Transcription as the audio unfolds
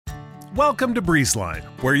Welcome to BreezeLine,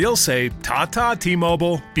 where you'll say, "Ta-ta,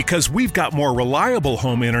 T-Mobile," because we've got more reliable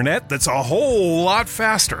home internet that's a whole lot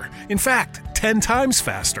faster. In fact, 10 times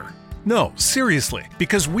faster. No, seriously,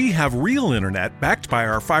 because we have real internet backed by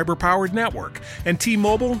our fiber-powered network. And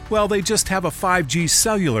T-Mobile, well, they just have a 5G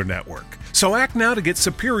cellular network. So act now to get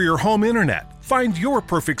superior home internet. Find your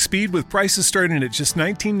perfect speed with prices starting at just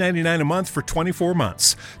 $19.99 a month for 24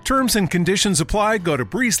 months. Terms and conditions apply. Go to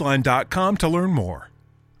breezeline.com to learn more.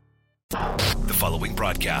 The following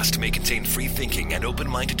broadcast may contain free thinking and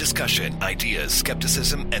open-minded discussion, ideas,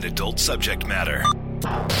 skepticism, and adult subject matter.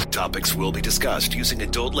 Topics will be discussed using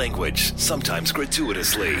adult language, sometimes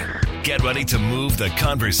gratuitously. Get ready to move the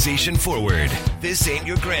conversation forward. This ain't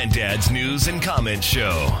your granddad's news and comment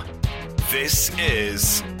show. This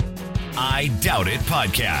is I Doubt It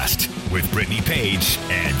Podcast with Brittany Page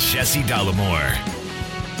and Jesse Dollamore.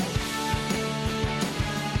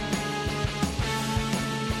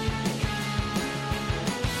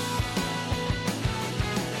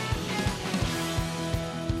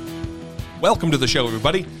 Welcome to the show,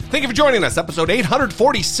 everybody. Thank you for joining us. Episode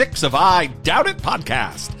 846 of I Doubt It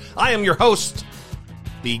Podcast. I am your host,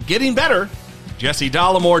 the Getting Better, Jesse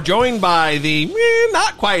Dollamore, joined by the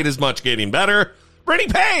not quite as much Getting Better,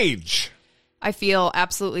 Brittany Page. I feel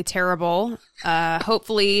absolutely terrible.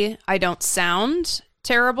 Hopefully I don't sound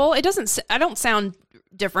terrible. I don't sound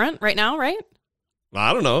different right now, right?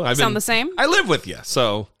 I don't know. Sound the same? I live with you,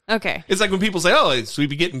 so... Okay. It's like when people say, oh, is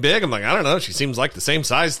Sweepy getting big? I'm like, I don't know. She seems like the same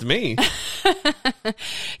size to me.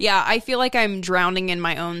 Yeah, I feel like I'm drowning in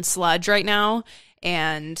my own sludge right now,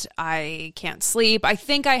 and I can't sleep. I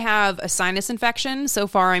think I have a sinus infection. So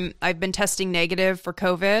far, I've been testing negative for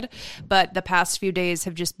COVID, but the past few days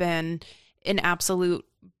have just been an absolute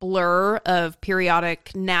blur of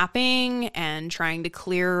periodic napping and trying to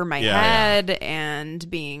clear my head and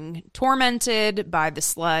being tormented by the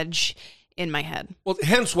sludge in my head. Well,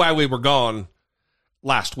 hence why we were gone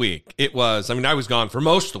last week. It was, I was gone for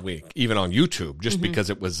most of the week, even on YouTube, just because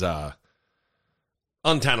it was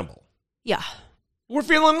untenable. Yeah. I'm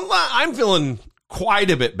feeling quite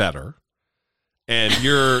a bit better. And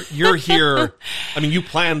you're here. You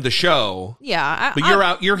planned the show. Yeah.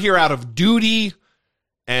 But you're here out of duty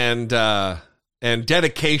and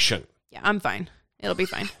dedication. Yeah, I'm fine. It'll be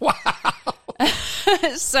fine. Wow.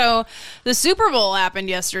 So the Super Bowl happened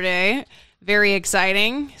yesterday. Very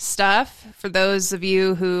exciting stuff for those of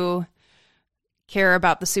you who care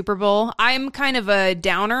about the Super Bowl. I'm kind of a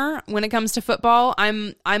downer when it comes to football.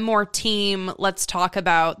 I'm more team, let's talk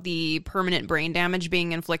about the permanent brain damage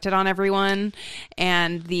being inflicted on everyone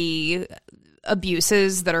and the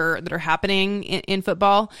abuses that are happening in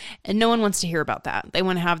football. And no one wants to hear about that. They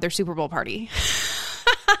want to have their Super Bowl party.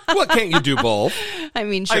 Well, can't you do both? Sure.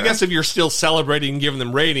 I guess if you're still celebrating and giving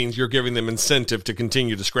them ratings, you're giving them incentive to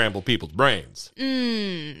continue to scramble people's brains.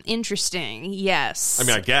 Interesting. Yes.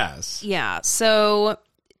 I guess. Yeah. So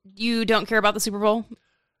you don't care about the Super Bowl?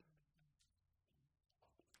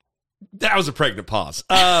 That was a pregnant pause.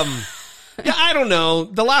 Yeah, I don't know.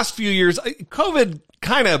 The last few years, COVID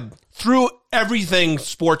kind of threw everything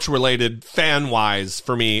sports-related, fan-wise,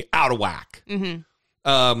 for me, out of whack. Mm-hmm.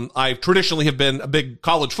 I traditionally have been a big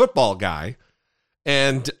college football guy,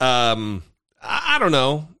 and I don't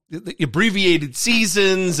know, the abbreviated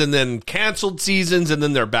seasons and then canceled seasons, and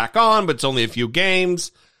then they're back on, but it's only a few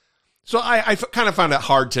games. So I kind of found it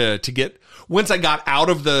hard to get, once I got out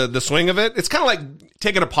of the swing of it, it's kind of like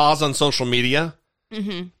taking a pause on social media.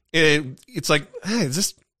 Mm-hmm. It's like, hey,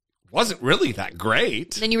 this wasn't really that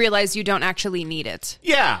great. Then you realize you don't actually need it.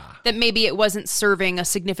 Yeah. That maybe it wasn't serving a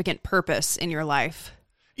significant purpose in your life.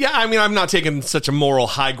 Yeah, I'm not taking such a moral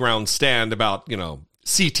high ground stand about,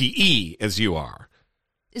 CTE as you are.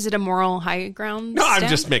 Is it a moral high ground No,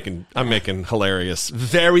 stand? I'm making hilarious,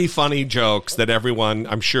 very funny jokes that everyone,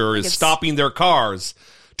 I'm sure, is stopping their cars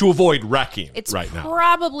to avoid wrecking right now. It's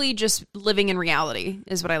probably just living in reality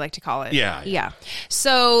is what I like to call it. Yeah.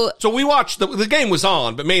 So we watched, the game was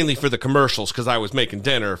on, but mainly for the commercials because I was making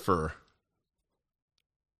dinner for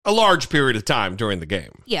a large period of time during the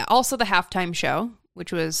game. Yeah, also the halftime show,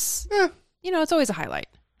 which was, it's always a highlight.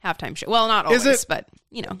 Halftime show. Well, not always, but,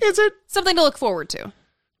 Is it? Something to look forward to.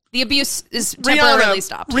 The abuse is temporarily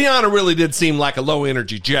stopped. Rihanna really did seem like a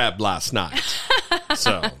low-energy jab last night.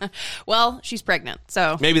 So, well, she's pregnant,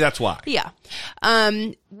 so maybe that's why. Yeah.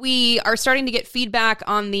 We are starting to get feedback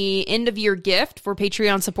on the end of year gift for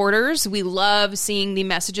Patreon supporters. We love seeing the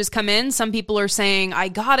messages come in. Some people are saying, I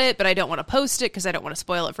got it, but I don't want to post it because I don't want to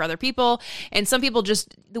spoil it for other people. And some people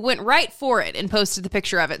just went right for it and posted the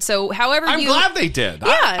picture of it. So however I'm glad they did.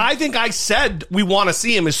 Yeah. I think I said we want to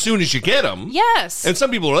see him as soon as you get him. Yes. And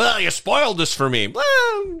some people are, you spoiled this for me.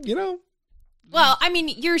 Well, you know. Well, I mean,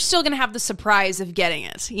 you're still going to have the surprise of getting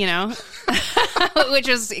it, you know, which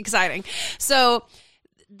is exciting. So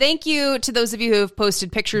thank you to those of you who have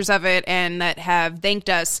posted pictures of it and that have thanked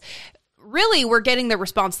us. Really, we're getting the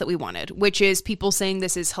response that we wanted, which is people saying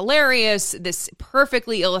this is hilarious. This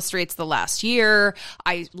perfectly illustrates the last year.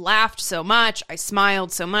 I laughed so much. I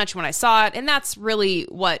smiled so much when I saw it. And that's really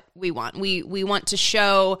what we want. We want to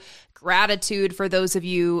show gratitude for those of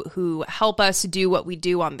you who help us do what we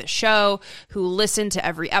do on this show, who listen to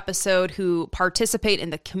every episode, who participate in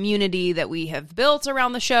the community that we have built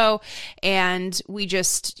around the show. And we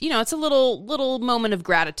just, it's a little moment of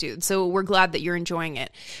gratitude. So we're glad that you're enjoying it.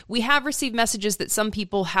 We have received messages that some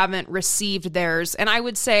people haven't received theirs. And I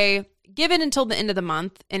would say, give it until the end of the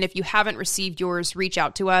month. And if you haven't received yours, reach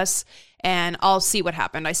out to us and I'll see what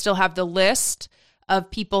happened. I still have the list of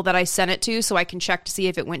people that I sent it to so I can check to see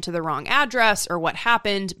if it went to the wrong address or what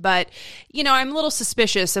happened. But, I'm a little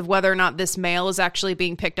suspicious of whether or not this mail is actually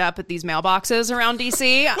being picked up at these mailboxes around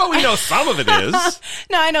DC. Well, we know some of it is.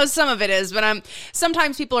 No, I know some of it is, but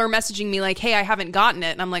sometimes people are messaging me like, hey, I haven't gotten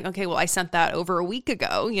it. And I'm like, okay, well, I sent that over a week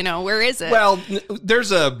ago. Where is it? Well,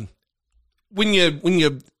 there's when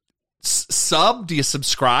you sub, do you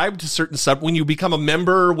subscribe to certain when you become a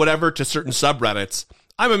member or whatever to certain subreddits?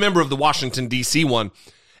 I'm a member of the Washington, D.C. one,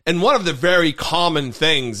 and one of the very common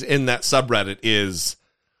things in that subreddit is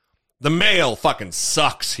the mail fucking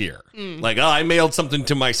sucks here. Like, I mailed something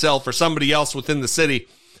to myself or somebody else within the city,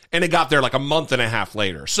 and it got there like a month and a half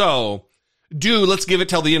later. So, let's give it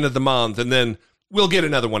till the end of the month, and then we'll get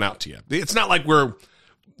another one out to you. It's not like we're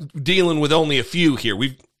dealing with only a few here.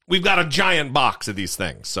 We've got a giant box of these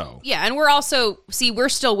things, so. Yeah, and we're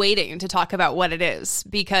still waiting to talk about what it is,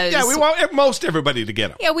 because... Yeah, we want most everybody to get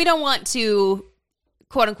them. Yeah, we don't want to,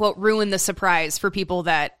 quote-unquote, ruin the surprise for people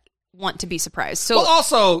that want to be surprised. So, well,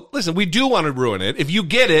 also, listen, we do want to ruin it. If you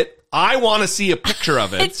get it, I want to see a picture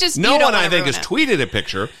of it. It's just no you don't one, I think, ruin has it. tweeted a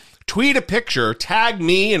picture. Tweet a picture, tag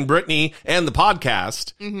me and Brittany and the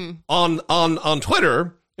podcast on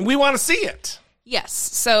Twitter, and we want to see it. Yes,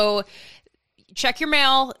 so... check your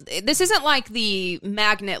mail. This isn't like the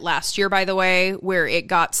magnet last year, by the way, where it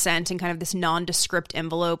got sent in kind of this nondescript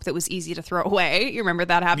envelope that was easy to throw away. You remember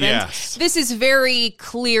that happened? Yes. This is very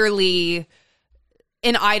clearly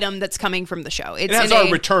an item that's coming from the show. It has our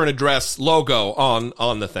return address logo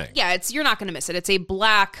on the thing. Yeah, you're not going to miss it. It's a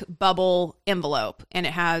black bubble envelope, and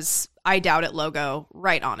it has I Doubt It logo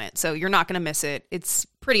right on it. So you're not going to miss it. It's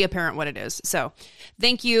pretty apparent what it is. So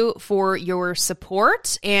thank you for your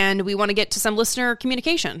support. And we want to get to some listener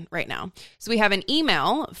communication right now. So we have an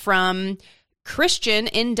email from Christian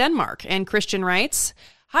in Denmark. And Christian writes,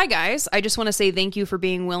 "Hi guys, I just want to say thank you for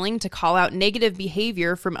being willing to call out negative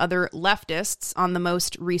behavior from other leftists on the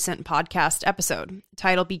most recent podcast episode.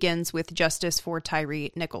 Title begins with Justice for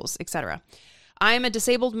Tyree Nichols, etc. I am a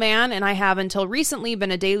disabled man, and I have until recently been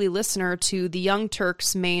a daily listener to the Young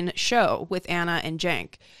Turks' main show with Anna and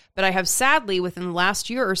Jank. But I have sadly, within the last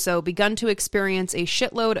year or so, begun to experience a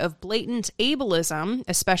shitload of blatant ableism,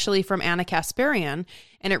 especially from Anna Kasparian,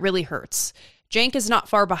 and it really hurts. Jank is not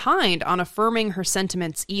far behind on affirming her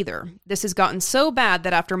sentiments either. This has gotten so bad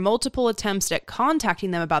that after multiple attempts at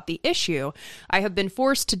contacting them about the issue, I have been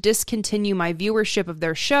forced to discontinue my viewership of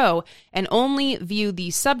their show and only view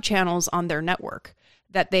the sub-channels on their network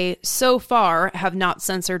that they so far have not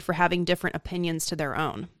censored for having different opinions to their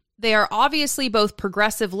own. They are obviously both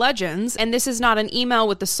progressive legends, and this is not an email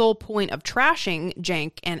with the sole point of trashing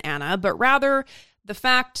Jank and Anna, but rather the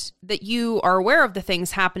fact that you are aware of the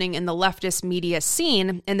things happening in the leftist media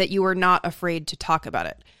scene and that you are not afraid to talk about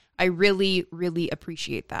it. I really, really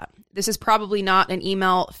appreciate that. This is probably not an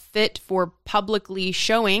email fit for publicly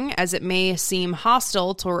showing, as it may seem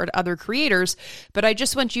hostile toward other creators, but I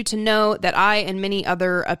just want you to know that I and many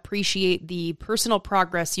other appreciate the personal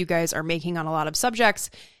progress you guys are making on a lot of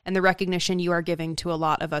subjects and the recognition you are giving to a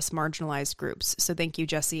lot of us marginalized groups. So thank you,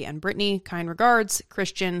 Jesse and Brittany. Kind regards,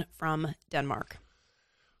 Christian from Denmark."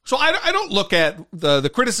 So I don't look at the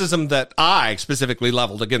criticism that I specifically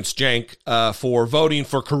leveled against Jank for voting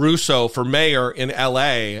for Caruso for mayor in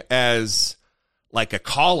L.A. as like a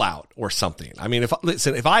call out or something. I mean,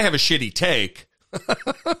 if I have a shitty take,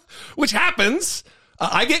 which happens,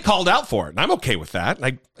 I get called out for it, and I'm okay with that.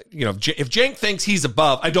 If Cenk thinks he's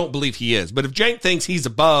above, I don't believe he is, but if Cenk thinks he's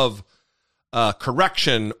above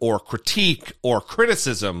correction or critique or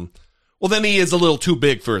criticism, well, then he is a little too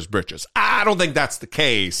big for his britches. I don't think that's the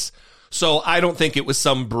case. So I don't think it was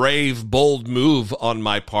some brave, bold move on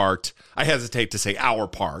my part. I hesitate to say our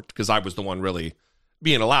part because I was the one really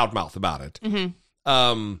being a loudmouth about it.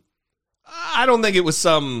 Mm-hmm. I don't think it was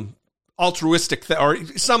some altruistic or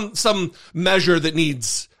some measure that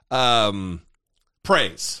needs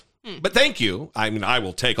praise. But thank you. I mean, I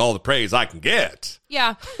will take all the praise I can get.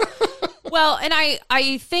 Yeah. Well, and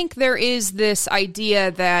I think there is this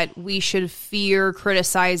idea that we should fear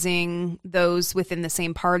criticizing those within the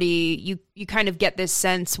same party. You kind of get this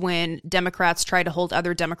sense when Democrats try to hold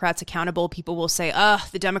other Democrats accountable, people will say,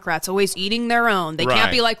 the Democrats always eating their own. They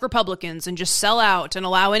can't be like Republicans and just sell out and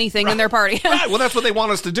allow anything in their party. Right. Well, that's what they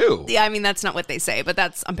want us to do. Yeah, I mean, that's not what they say, but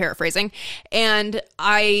I'm paraphrasing. And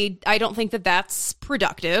I don't think that that's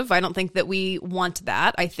productive. I don't think that we want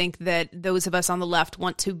that. I think that those of us on the left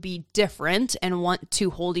want to be different and want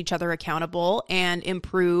to hold each other accountable and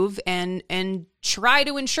improve and try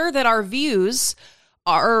to ensure that our views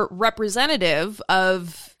are representative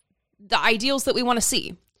of the ideals that we want to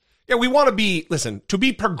see. Yeah, we want to be, to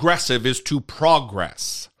be progressive is to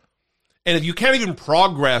progress. And if you can't even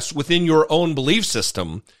progress within your own belief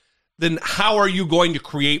system, then how are you going to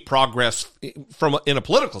create progress in a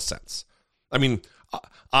political sense? I mean,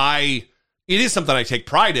 it is something I take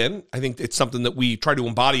pride in. I think it's something that we try to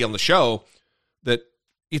embody on the show, that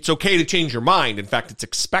it's okay to change your mind. In fact, it's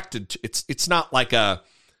expected. It's not like it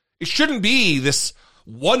shouldn't be this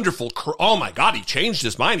wonderful, oh my God, he changed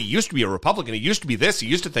his mind. He used to be a Republican. He used to be this. He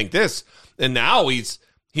used to think this. And now he's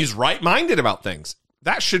right-minded about things.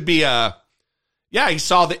 That should be he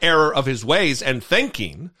saw the error of his ways and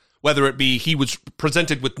thinking, whether it be he was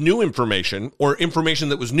presented with new information or information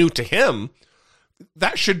that was new to him.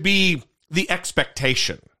 That should be the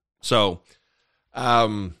expectation. So, I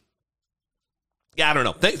don't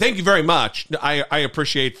know. Thank you very much. I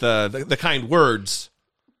appreciate the kind words,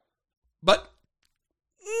 but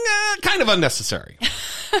kind of unnecessary.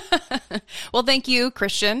 Well, thank you,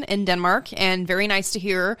 Christian in Denmark, and very nice to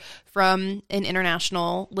hear from an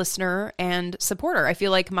international listener and supporter. I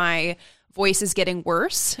feel like my voice is getting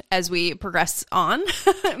worse as we progress on.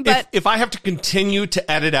 But if I have to continue to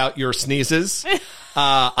edit out your sneezes,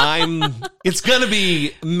 it's going to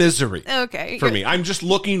be misery for me. I'm just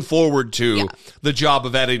looking forward to the job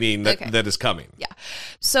of editing that is coming. Yeah.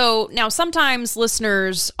 So now sometimes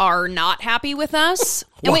listeners are not happy with us.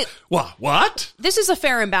 What? This is a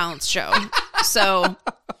fair and balanced show. So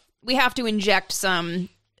we have to inject some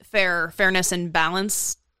fairness and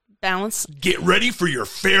balance. Get ready for your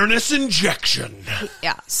fairness injection.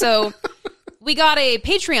 Yeah. So we got a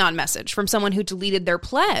Patreon message from someone who deleted their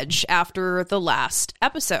pledge after the last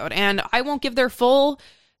episode. And I won't give their full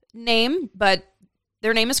name, but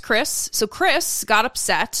their name is Chris. So Chris got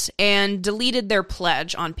upset and deleted their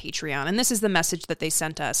pledge on Patreon. And this is the message that they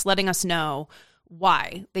sent us, letting us know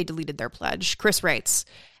why they deleted their pledge. Chris writes,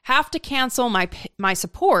 "Have to cancel my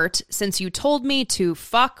support since you told me to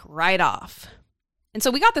fuck right off." And so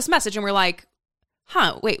we got this message and we're like,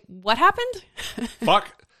 wait, what happened?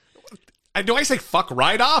 Fuck. Do I say fuck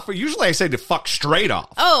right off? Or usually I say to fuck straight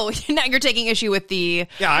off. Oh, now you're taking issue with the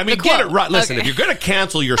Yeah, I mean, get it right. Listen, if you're going to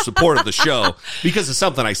cancel your support of the show because of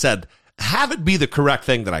something I said, have it be the correct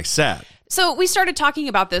thing that I said. So we started talking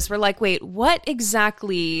about this. We're like, wait, what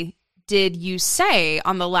exactly did you say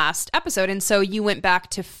on the last episode? And so you went back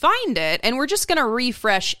to find it, and we're just going to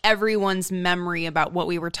refresh everyone's memory about what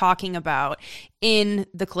we were talking about in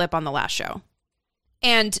the clip on the last show.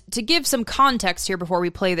 And to give some context here before we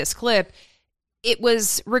play this clip, it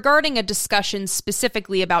was regarding a discussion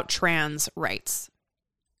specifically about trans rights.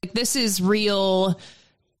 This is real.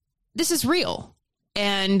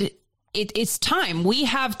 And it's time. We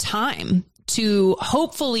have time to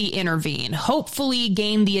hopefully intervene, hopefully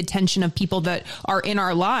gain the attention of people that are in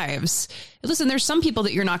our lives. Listen, there's some people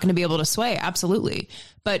that you're not going to be able to sway. Absolutely.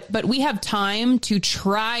 But we have time to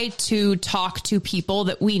try to talk to people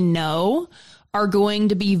that we know are going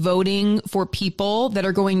to be voting for people that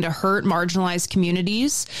are going to hurt marginalized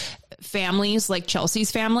communities, families like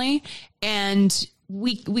Chelsea's family. And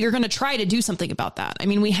we are going to try to do something about that. I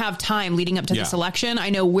mean, we have time leading up to this election. I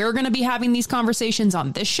know we're going to be having these conversations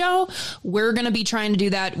on this show. We're going to be trying to do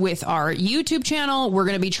that with our YouTube channel. We're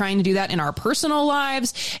going to be trying to do that in our personal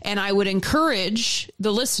lives. And I would encourage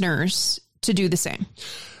the listeners to do the same.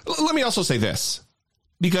 Let me also say this,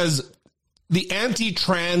 because the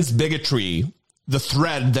anti-trans bigotry the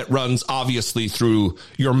thread that runs obviously through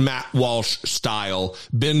your Matt Walsh style,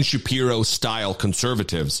 Ben Shapiro style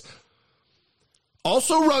conservatives,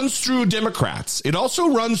 also runs through Democrats. It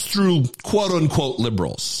also runs through quote unquote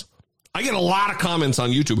liberals. I get a lot of comments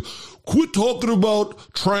on YouTube. Quit talking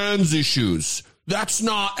about trans issues. That's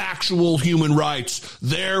not actual human rights.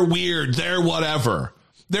 They're weird. They're whatever.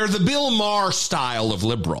 They're the Bill Maher style of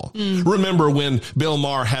liberal. Remember when Bill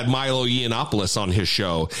Maher had Milo Yiannopoulos on his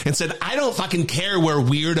show and said, I don't fucking care where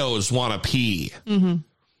weirdos want to pee. Mm-hmm.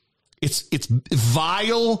 It's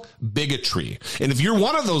vile bigotry. And if you're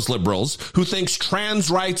one of those liberals who thinks trans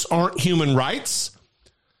rights aren't human rights,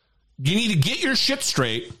 you need to get your shit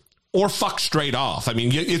straight or fuck straight off. I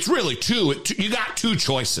mean, it's really you got two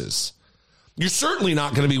choices. You're certainly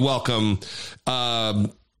not going to be welcome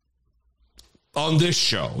on this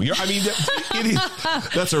show.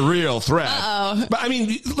 That's a real threat. Uh-oh. But I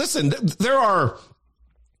mean, listen, there are,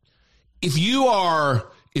 if you are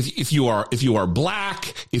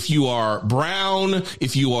black, if you are brown,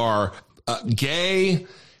 if you are gay,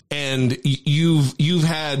 and you've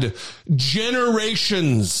had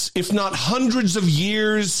generations, if not hundreds of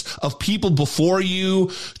years of people before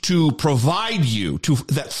you to provide you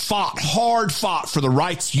that fought for the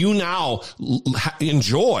rights you now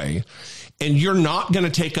enjoy, and you're not going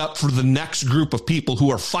to take up for the next group of people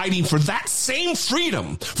who are fighting for that same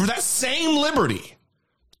freedom, for that same liberty,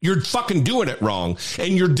 you're fucking doing it wrong,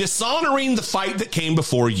 and you're dishonoring the fight that came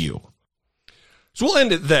before you. So we'll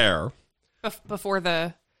end it there. Before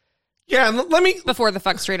the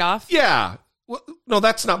fuck straight off? Yeah. Well, no,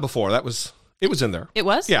 that's not before. It was in there. It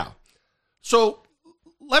was? Yeah. So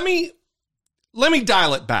let me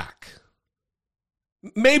dial it back.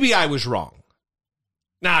 Maybe I was wrong.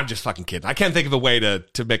 Nah, I'm just fucking kidding. I can't think of a way to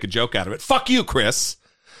make a joke out of it. Fuck you, Chris.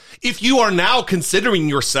 If you are now considering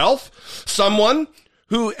yourself someone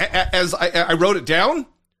who, as I wrote it down,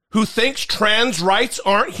 who thinks trans rights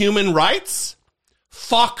aren't human rights,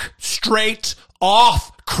 fuck straight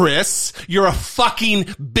off, Chris. You're a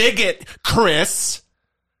fucking bigot, Chris.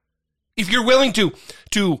 If you're willing to,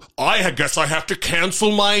 I guess I have to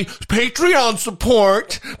cancel my Patreon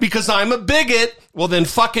support because I'm a bigot, well then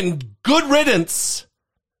fucking good riddance.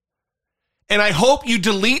 And I hope you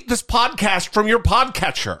delete this podcast from your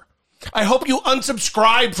podcatcher. I hope you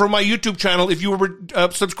unsubscribe from my YouTube channel if you were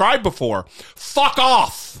subscribed before. Fuck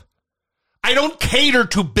off. I don't cater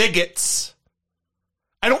to bigots.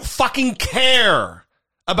 I don't fucking care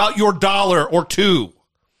about your $1 or $2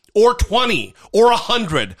 or 20 or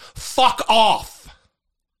 100. Fuck off.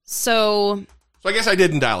 So I guess I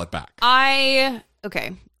didn't dial it back.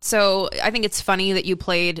 Okay. So I think it's funny that you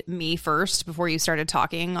played me first before you started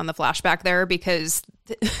talking on the flashback there, because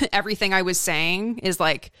everything I was saying is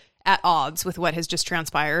like at odds with what has just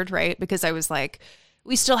transpired, right? Because I was like,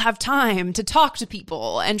 we still have time to talk to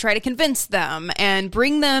people and try to convince them and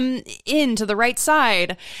bring them into the right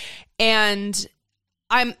side. And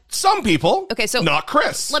some people, okay, so not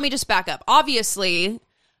Chris. Let me just back up. Obviously,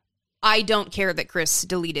 I don't care that Chris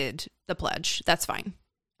deleted the pledge. That's fine.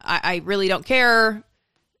 I really don't care.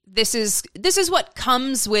 This is what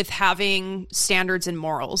comes with having standards and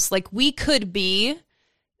morals. Like, we could be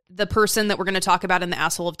the person that we're going to talk about in the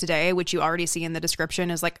asshole of today, which you already see in the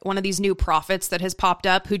description, is like one of these new prophets that has popped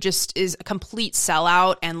up who just is a complete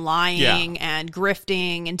sellout and lying and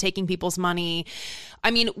grifting and taking people's money.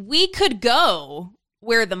 I mean, we could go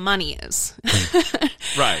where the money is.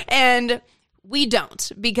 Right. And we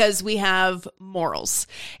don't, because we have morals.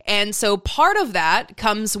 And so part of that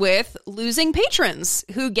comes with losing patrons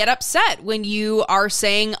who get upset when you are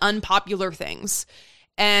saying unpopular things.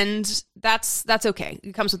 And that's okay.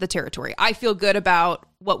 It comes with the territory. I feel good about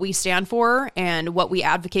what we stand for and what we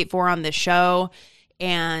advocate for on this show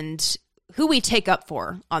and who we take up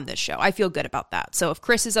for on this show. I feel good about that. So if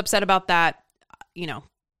Chris is upset about that,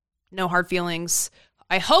 no hard feelings.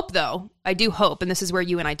 I hope, though, I do hope, and this is where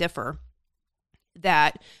you and I differ,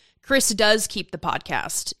 that Chris does keep the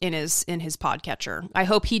podcast in his podcatcher. I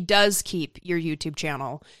hope he does keep your YouTube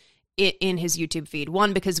channel in his YouTube feed.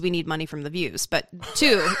 One, because we need money from the views, but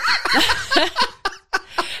two,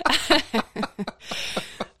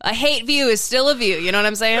 a hate view is still a view. You know what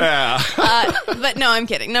I'm saying? Yeah. But no, I'm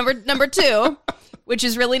kidding. Number two, which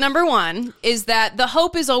is really number one, is that the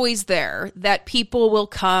hope is always there that people will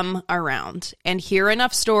come around and hear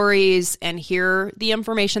enough stories and hear the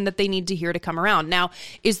information that they need to hear to come around. Now,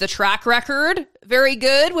 is the track record very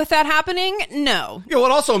good with that happening? No. You know,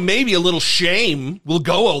 and also maybe a little shame will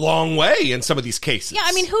go a long way in some of these cases. Yeah,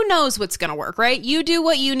 I mean, who knows what's going to work, right? You do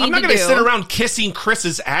what you need to do. I'm not going to sit around kissing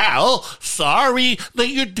Chris's ass. Sorry that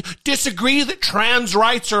you disagree that trans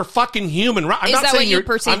rights are fucking human rights. Is that what you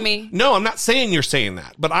perceive me? No, I'm not saying you're saying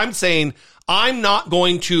that. But I'm saying I'm not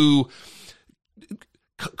going to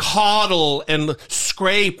coddle and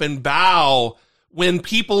scrape and bow when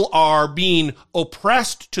people are being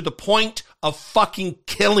oppressed to the point of fucking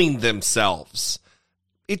killing themselves.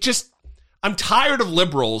 I'm tired of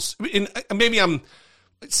liberals. And maybe I'm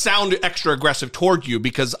sound extra aggressive toward you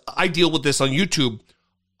because I deal with this on YouTube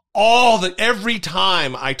every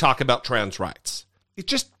time I talk about trans rights.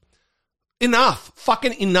 It's just enough,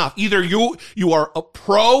 fucking enough. Either you are a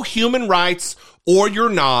pro human rights or you're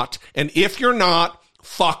not. And if you're not,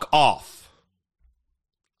 fuck off.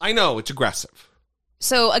 I know it's aggressive.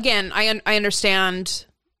 So again, I understand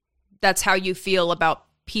that's how you feel about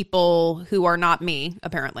people who are not me,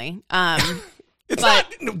 apparently. It's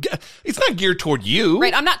not geared toward you.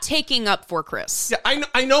 Right, I'm not taking up for Chris. Yeah,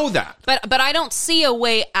 I know that. But I don't see a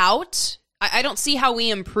way out. I don't see how we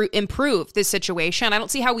improve this situation. I don't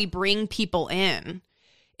see how we bring people in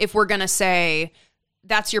if we're going to say,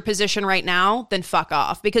 that's your position right now, then fuck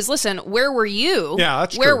off. Because listen, where were you? Yeah,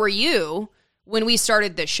 that's Where true. were you when we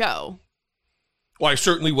started this show? Well, I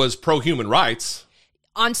certainly was pro-human rights.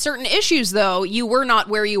 On certain issues, though, you were not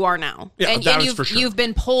where you are now. Yeah, and that is you've, for sure. You've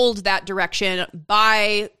been pulled that direction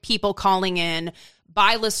by people calling in,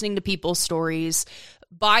 by listening to people's stories,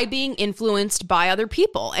 by being influenced by other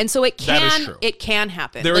people. And so it can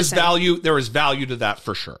happen. There is value to that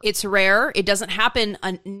for sure. It's rare. It doesn't happen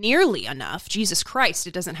nearly enough. Jesus Christ,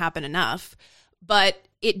 it doesn't happen enough. But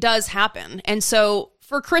it does happen. And so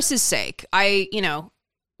for Chris's sake,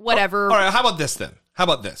 whatever. All right, how about this then? How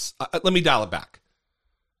about this? Let me dial it back.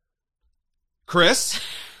 Chris?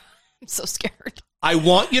 I'm so scared. I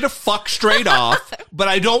want you to fuck straight off, but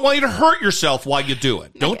I don't want you to hurt yourself while you do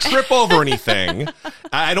it. Don't trip over anything.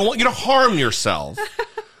 I don't want you to harm yourself,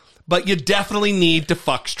 but you definitely need to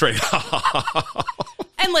fuck straight off.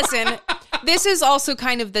 And listen, this is also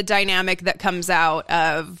kind of the dynamic that comes out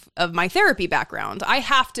of my therapy background. I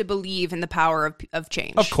have to believe in the power of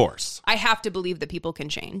change. Of course. I have to believe that people can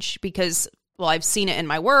change because, well, I've seen it in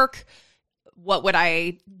my work. What would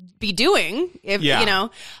I be doing if,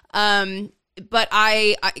 but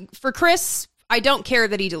I for Chris, I don't care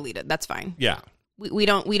that he deleted. That's fine. Yeah. We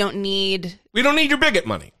don't need your bigot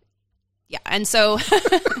money. Yeah. And so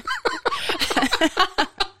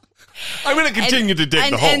I'm going to continue to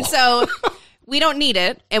dig the hole. And so we don't need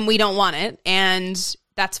it and we don't want it. And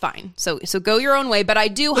that's fine. So go your own way. But I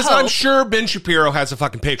do hope. I'm sure Ben Shapiro has a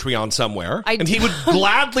fucking Patreon somewhere. And he would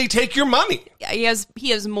gladly take your money. Yeah, he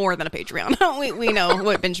has more than a Patreon. we know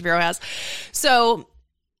what Ben Shapiro has. So,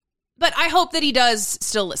 but I hope that he does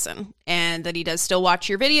still listen and that he does still watch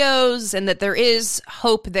your videos and that there is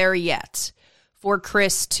hope there yet for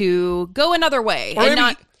Chris to go another way and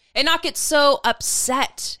not get so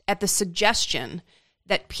upset at the suggestion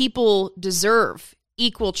that people deserve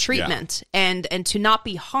equal treatment and to not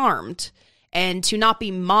be harmed and to not be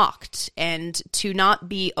mocked and to not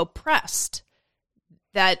be oppressed.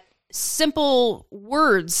 That simple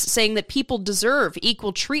words saying that people deserve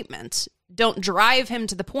equal treatment don't drive him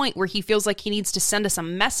to the point where he feels like he needs to send us a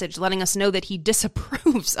message letting us know that he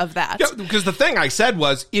disapproves of that. Yeah, because the thing I said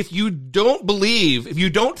was, if you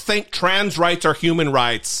don't think trans rights are human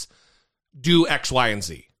rights, do X, Y, and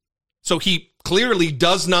Z. So he clearly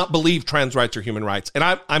does not believe trans rights are human rights. And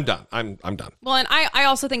I'm done. I'm done. Well, and I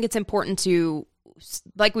also think it's important to,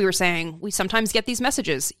 like we were saying, we sometimes get these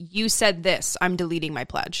messages. You said this, I'm deleting my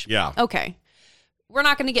pledge. Yeah. Okay. We're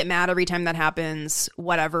not going to get mad every time that happens,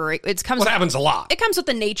 whatever. It happens a lot. It comes with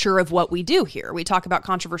the nature of what we do here. We talk about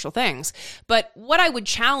controversial things. But what I would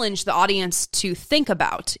challenge the audience to think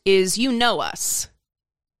about is, you know us.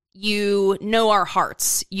 You know our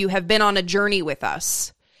hearts. You have been on a journey with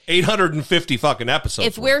us. 850 fucking episodes.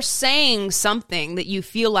 If we're saying something that you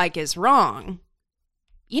feel like is wrong,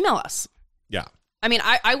 email us. Yeah. I mean,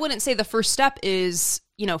 I wouldn't say the first step is,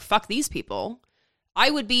 fuck these people. I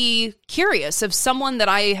would be curious if someone that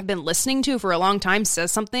I have been listening to for a long time says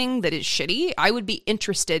something that is shitty. I would be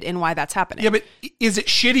interested in why that's happening. Yeah, but is it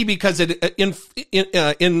shitty because it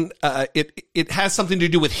has something to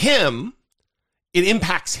do with him? It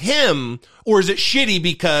impacts him, or is it shitty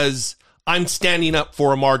because I'm standing up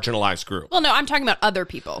for a marginalized group? Well, no, I'm talking about other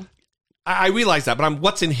people. I realize that, but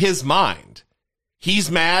what's in his mind? He's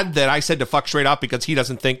mad that I said to fuck straight up because he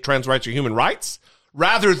doesn't think trans rights are human rights,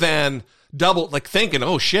 rather than thinking,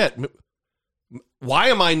 oh shit, why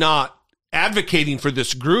am I not advocating for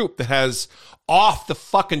this group that has off the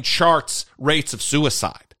fucking charts rates of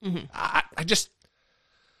suicide.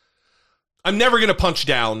 I'm never going to punch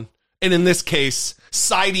down. And in this case,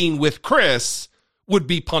 siding with Chris would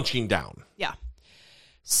be punching down. Yeah.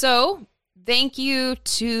 So thank you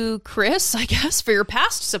to Chris, I guess, for your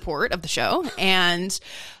past support of the show. And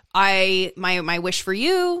my wish for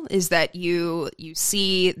you is that you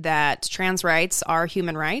see that trans rights are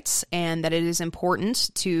human rights and that it is important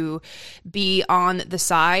to be on the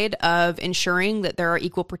side of ensuring that there are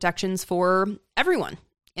equal protections for everyone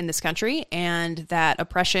in this country and that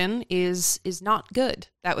oppression is not good.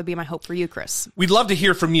 That would be my hope for you, Chris. We'd love to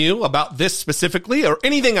hear from you about this specifically or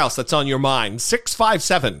anything else that's on your mind.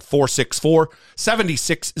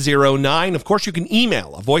 657-464-7609. Of course, you can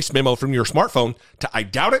email a voice memo from your smartphone to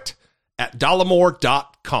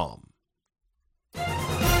idoubt@dollemore.com.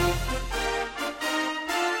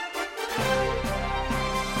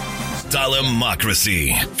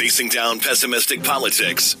 Dollemocracy. Facing down pessimistic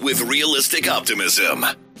politics with realistic optimism.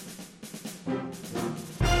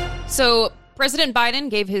 So President Biden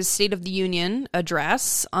gave his State of the Union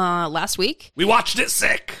address last week. We watched it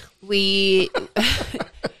sick. Were we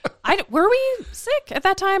sick at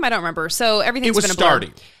that time? I don't remember. So everything's been a blur.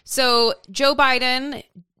 Starting. So Joe Biden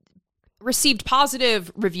received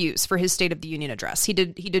positive reviews for his State of the Union address. He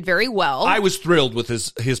did very well. I was thrilled with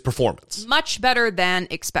his performance. Much better than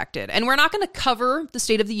expected. And we're not going to cover the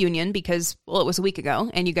State of the Union because, well, it was a week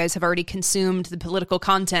ago, and you guys have already consumed the political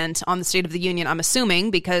content on the State of the Union, I'm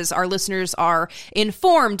assuming, because our listeners are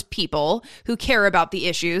informed people who care about the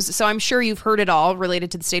issues. So I'm sure you've heard it all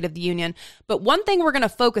related to the State of the Union. But one thing we're going to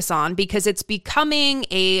focus on, because it's becoming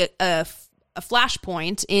a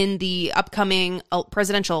flashpoint in the upcoming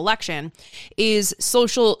presidential election, is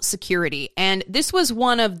Social Security. And this was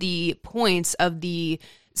one of the points of the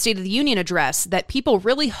State of the Union address that people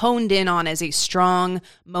really honed in on as a strong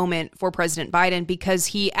moment for President Biden, because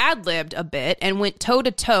he ad-libbed a bit and went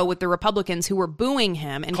toe-to-toe with the Republicans who were booing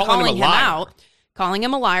him and calling him out. Calling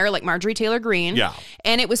him a liar, like Marjorie Taylor Greene. Yeah.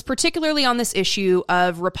 And it was particularly on this issue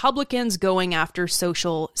of Republicans going after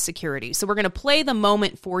Social Security. So we're going to play the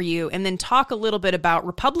moment for you and then talk a little bit about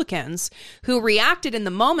Republicans who reacted in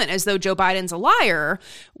the moment as though Joe Biden's a liar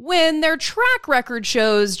when their track record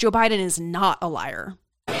shows Joe Biden is not a liar.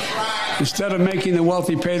 Instead of making the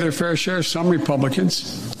wealthy pay their fair share, some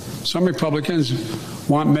Republicans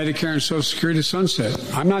want Medicare and Social Security to sunset.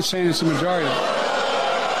 I'm not saying it's a majority.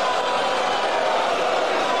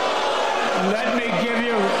 Let me give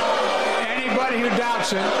you, anybody who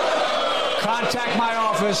doubts it, contact my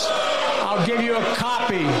office. I'll give you a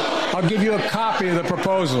copy. I'll give you a copy of the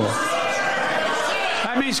proposal.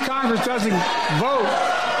 That means Congress doesn't vote.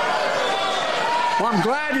 Well, I'm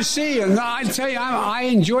glad to see you. No, I tell you, I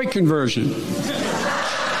enjoy conversion.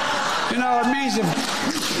 You know, it means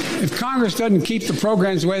if Congress doesn't keep the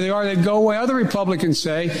programs the way they are, they'd go away. Other Republicans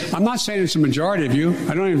say, I'm not saying it's a majority of you.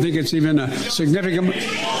 I don't even think it's even a significant...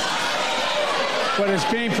 But it's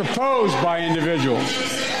being proposed by individuals.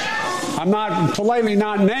 I'm not politely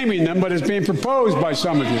not naming them, but it's being proposed by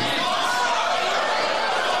some of you.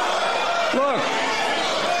 Look,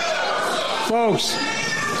 folks,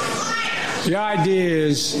 the idea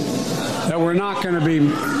is that we're not going to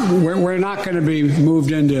be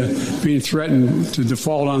moved into being threatened to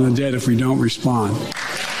default on the debt if we don't respond,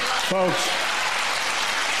 folks.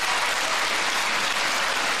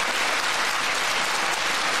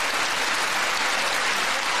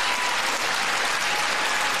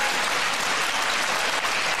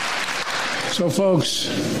 So, folks,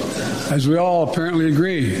 as we all apparently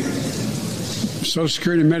agree, Social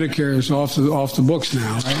Security and Medicare is off the books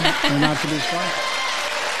now, right? They're not to be stopped.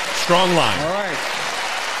 Strong line. All right.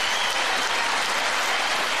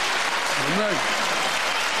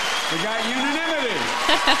 We got unanimity.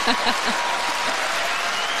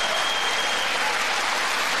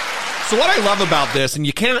 So what I love about this, and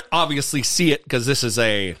you can't obviously see it because this is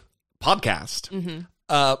a podcast,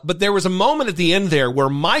 but there was a moment at the end there where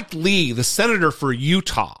Mike Lee, the senator for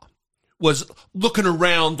Utah, was looking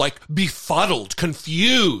around like befuddled,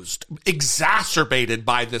 confused, exacerbated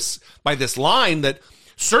by this line that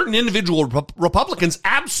certain individual Republicans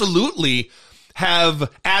absolutely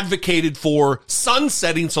have advocated for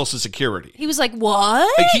sunsetting Social Security. He was like, what?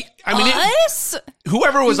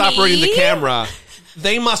 Whoever was operating the camera,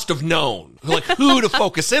 they must have known like who to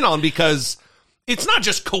focus in on, because it's not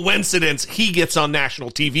just coincidence he gets on national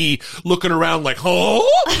TV looking around like, oh,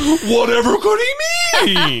 whatever could he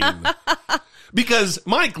mean? Because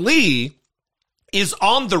Mike Lee is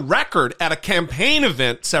on the record at a campaign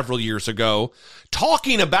event several years ago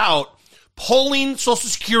talking about pulling Social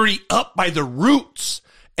Security up by the roots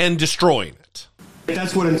and destroying it.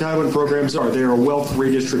 That's what entitlement programs are. They are wealth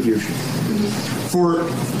redistribution. For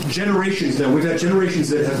generations now, we've had generations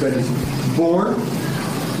that have been born,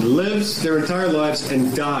 lived their entire lives,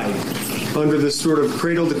 and died under this sort of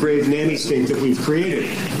cradle-to-grave nanny state that we've created,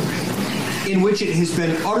 in which it has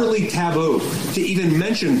been utterly taboo to even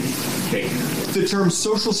mention the term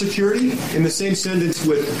Social Security in the same sentence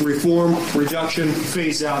with reform, reduction,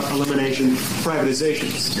 phase out, elimination, privatization.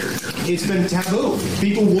 It's been taboo.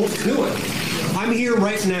 People won't do it. I'm here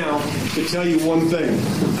right now to tell you one thing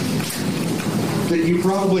that you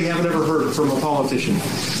probably haven't ever heard from a politician.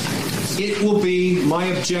 It will be my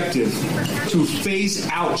objective to phase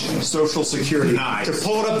out Social Security, to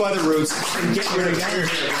pull it up by the roots and get rid of it.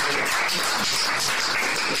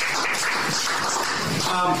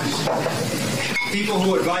 People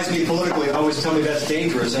who advise me politically always tell me that's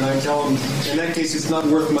dangerous, and I tell them, in that case, it's not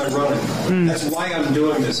worth my running. That's why I'm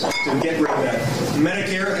doing this, to get rid of that.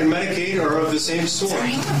 Medicare and Medicaid are of the same sort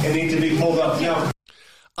and need to be pulled up. Now,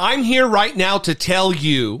 I'm here right now to tell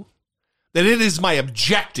you that it is my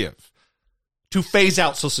objective to phase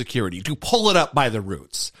out Social Security, to pull it up by the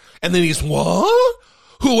roots. And then he's, what?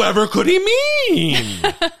 Whoever could he mean?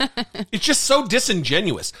 It's just so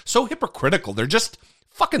disingenuous, so hypocritical. They're just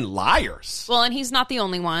fucking liars. Well, and he's not the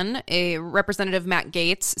only one. A Representative Matt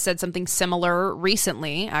Gaetz said something similar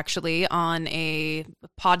recently, actually, on a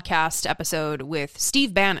podcast episode with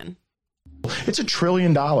Steve Bannon. It's $1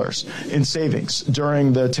 trillion in savings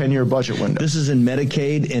during the 10-year budget window. This is in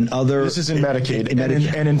Medicaid and other... This is in Medicaid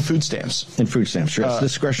and in food stamps. In food stamps, sure. It's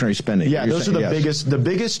discretionary spending. Yeah, those are the biggest. The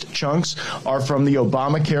biggest chunks are from the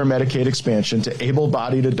Obamacare Medicaid expansion to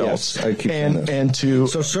able-bodied adults. Yes, I keep and to...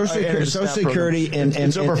 So Social Security and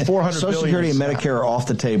over $400 Social Security and Medicare are off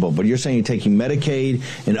the table, but you're saying you're taking Medicaid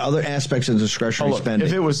and other aspects of discretionary spending.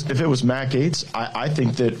 If it was Matt Gaetz, I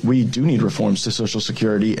think that we do need reforms to Social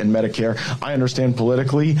Security and Medicare. I understand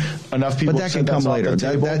politically enough people. But that can come later.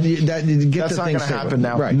 That's not going to happen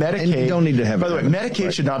now. Right. Medicaid. And you don't need to have. By the way,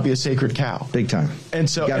 Medicaid should not be a sacred cow. Big time. And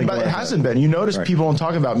so, but it hasn't been. You notice people don't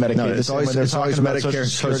talk about Medicaid. No, it's always Medicare,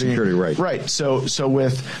 Social Security, right? Right. So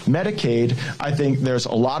with Medicaid, I think there's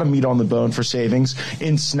a lot of meat on the bone for savings.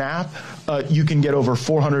 In SNAP, you can get over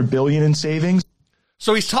 $400 billion in savings.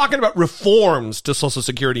 So he's talking about reforms to Social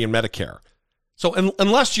Security and Medicare. So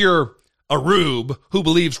unless you're a rube who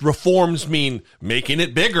believes reforms mean making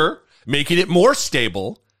it bigger, making it more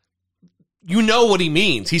stable, you know what he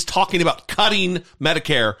means. He's talking about cutting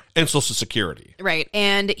Medicare and Social Security. Right.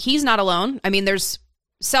 And he's not alone. I mean, there's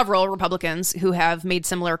several Republicans who have made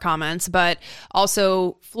similar comments, but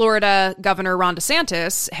also Florida Governor Ron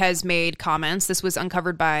DeSantis has made comments. This was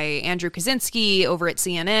uncovered by Andrew Kaczynski over at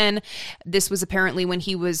CNN. This was apparently when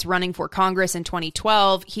he was running for Congress in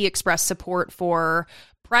 2012. He expressed support for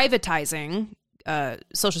privatizing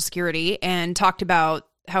Social Security and talked about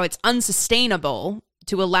how it's unsustainable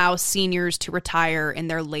to allow seniors to retire in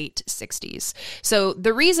their late 60s. So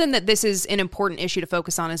the reason that this is an important issue to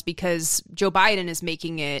focus on is because Joe Biden is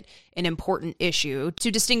making it an important issue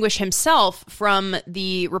to distinguish himself from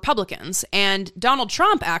the Republicans. And Donald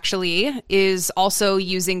Trump actually is also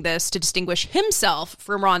using this to distinguish himself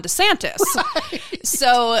from Ron DeSantis. Right.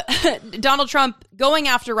 So Donald Trump going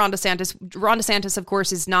after Ron DeSantis, of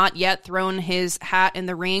course, has not yet thrown his hat in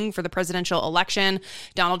the ring for the presidential election.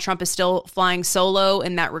 Donald Trump is still flying solo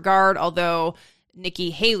in that regard, although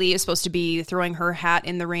Nikki Haley is supposed to be throwing her hat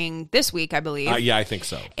in the ring this week, I believe. Yeah, I think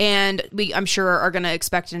so. And we, I'm sure, are going to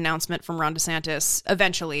expect an announcement from Ron DeSantis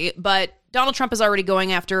eventually. But Donald Trump is already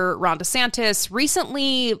going after Ron DeSantis.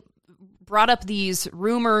 Recently brought up these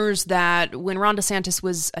rumors that when Ron DeSantis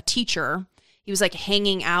was a teacher, he was like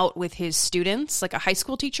hanging out with his students, like a high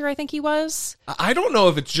school teacher, I think he was. I don't know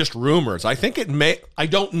if it's just rumors. I think it may, I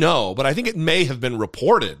don't know, but I think it may have been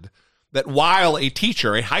reported that while a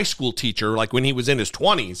teacher, a high school teacher, like when he was in his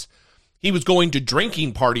 20s, he was going to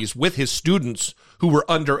drinking parties with his students who were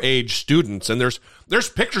underage students. And there's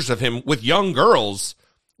pictures of him with young girls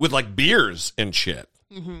with like beers and shit.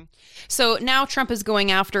 Mm-hmm. So now Trump is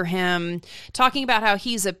going after him, talking about how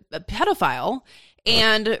he's a pedophile.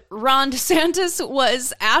 And Ron DeSantis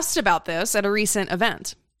was asked about this at a recent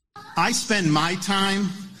event. I spend my time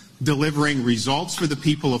delivering results for the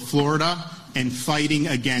people of Florida and fighting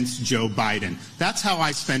against Joe Biden. That's how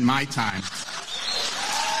I spend my time.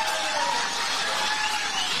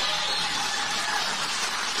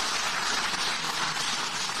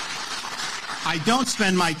 I don't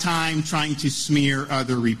spend my time trying to smear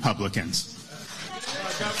other Republicans.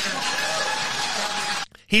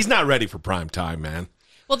 He's not ready for prime time, man.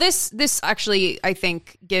 Well, this actually, I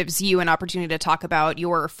think, gives you an opportunity to talk about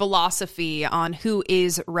your philosophy on who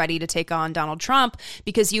is ready to take on Donald Trump,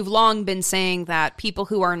 because you've long been saying that people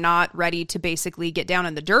who are not ready to basically get down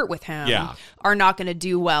in the dirt with him are not going to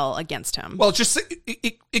do well against him. Well,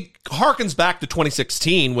 it harkens back to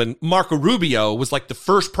 2016 when Marco Rubio was like the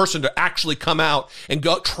first person to actually come out and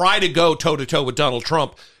try to go toe-to-toe with Donald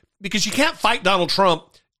Trump, because you can't fight Donald Trump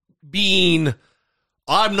being,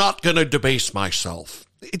 I'm not going to debase myself.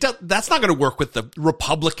 That's not going to work with the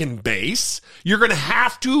Republican base. You're going to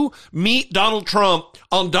have to meet Donald Trump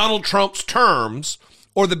on Donald Trump's terms,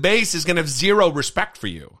 or the base is going to have zero respect for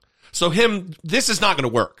you. So this is not going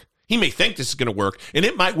to work. He may think this is going to work, and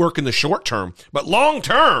it might work in the short term, but long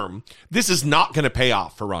term, this is not going to pay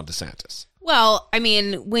off for Ron DeSantis. Well, I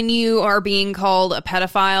mean, when you are being called a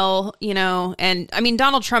pedophile, and I mean,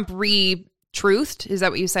 Donald Trump truthed, is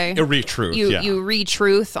that what you say? Retruth, You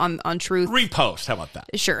retruth on truth. Repost, how about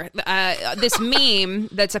that? Sure. This meme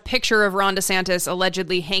that's a picture of Ron DeSantis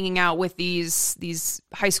allegedly hanging out with these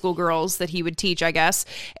high school girls that he would teach, I guess.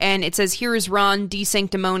 And it says, here is Ron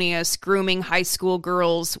DeSanctimonious grooming high school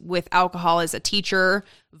girls with alcohol as a teacher,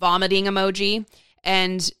 vomiting emoji.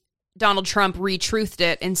 And Donald Trump retruthed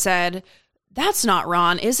it and said, that's not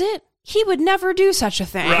Ron, is it? He would never do such a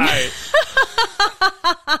thing. Right.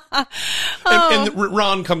 And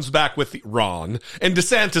Ron comes back with and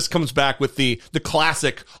DeSantis comes back with the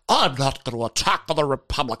classic, I'm not going to attack the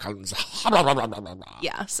Republicans.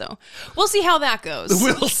 Yeah, so we'll see how that goes.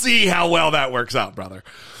 We'll see how well that works out, brother.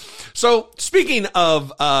 So speaking of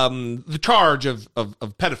the charge of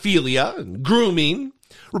pedophilia and grooming,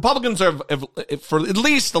 Republicans have, for at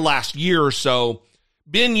least the last year or so,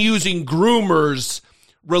 been using groomers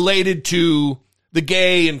related to the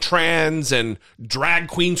gay and trans and drag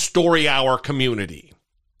queen story hour community.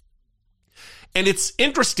 And it's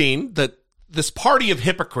interesting that this party of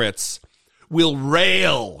hypocrites will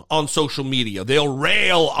rail on social media. They'll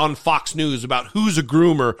rail on Fox News about who's a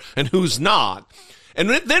groomer and who's not. And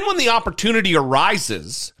then when the opportunity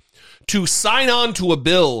arises to sign on to a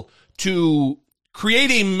bill to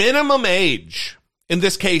create a minimum age, in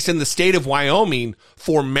this case in the state of Wyoming,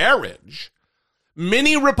 for marriage,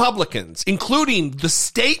 many Republicans, including the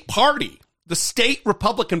state party, the state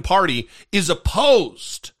Republican Party, is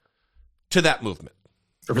opposed to that movement.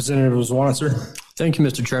 Representative Wasser. Thank you,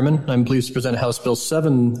 Mr. Chairman. I'm pleased to present House Bill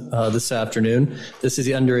 7 this afternoon. This is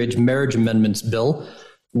the Underage Marriage Amendments Bill.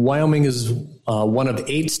 Wyoming is one of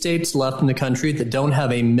 8 states left in the country that don't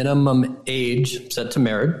have a minimum age set to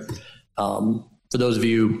marriage. For those of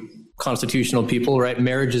you constitutional people, right,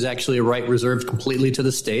 marriage is actually a right reserved completely to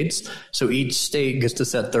the states. So each state gets to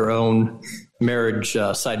set their own marriage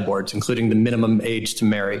sideboards, including the minimum age to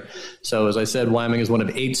marry. So as I said, Wyoming is one of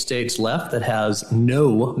 8 states left that has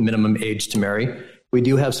no minimum age to marry. We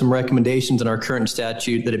do have some recommendations in our current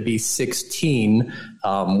statute that it be 16,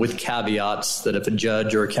 with caveats that if a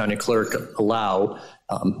judge or a county clerk allow,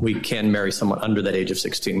 we can marry someone under that age of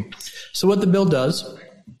 16. So what the bill does,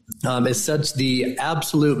 it sets the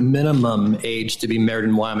absolute minimum age to be married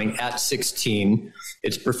in Wyoming at 16.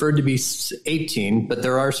 It's preferred to be 18, but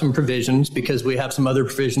there are some provisions because we have some other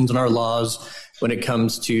provisions in our laws when it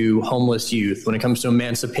comes to homeless youth, when it comes to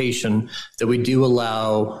emancipation, that we do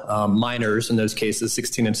allow minors, in those cases,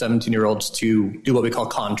 16 and 17-year-olds, to do what we call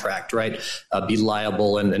contract, right? Be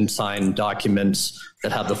liable and sign documents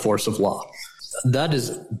that have the force of law. That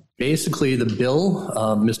is basically the bill,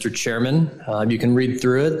 Mr. Chairman. You can read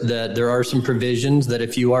through it, that there are some provisions that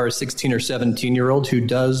if you are a 16 or 17-year-old who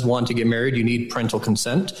does want to get married, you need parental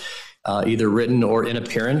consent, either written or in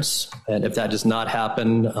appearance. And if that does not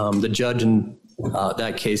happen, the judge in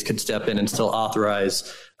that case could step in and still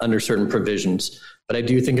authorize under certain provisions. But I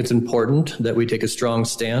do think it's important that we take a strong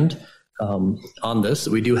stand on this.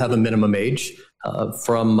 We do have a minimum age.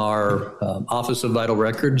 From our Office of Vital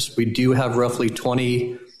Records, we do have roughly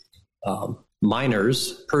 20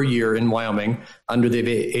 minors per year in Wyoming under the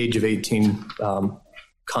age of 18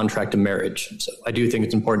 contract to marriage. So I do think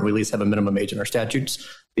it's important we at least have a minimum age in our statutes.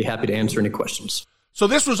 Be happy to answer any questions. So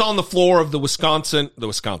this was on the floor of the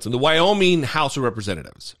Wyoming House of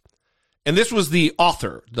Representatives. And this was the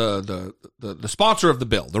author, the sponsor of the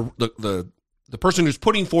bill, the person who's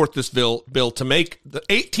putting forth this bill to make the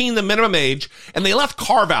 18 the minimum age, and they left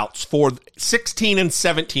carve-outs for 16 and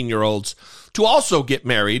 17-year-olds to also get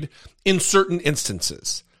married in certain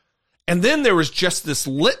instances. And then there was just this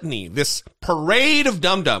litany, this parade of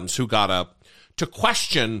dum-dums who got up to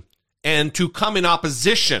question and to come in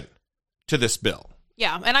opposition to this bill.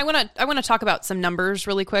 Yeah, and I want to talk about some numbers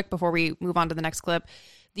really quick before we move on to the next clip.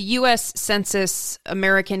 The U.S. Census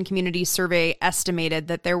American Community Survey estimated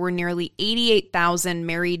that there were nearly 88,000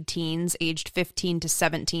 married teens aged 15 to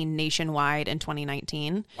 17 nationwide in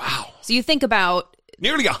 2019. Wow. So you think about...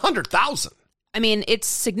 Nearly 100,000. I mean, it's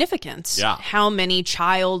significant how many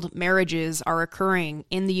child marriages are occurring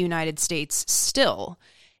in the United States still.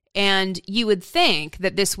 And you would think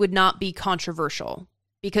that this would not be controversial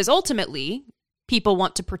because ultimately people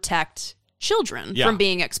want to protect children from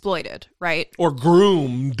being exploited, right? Or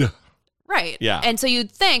groomed. Right. Yeah. And so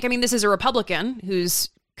you'd think, I mean, this is a Republican who's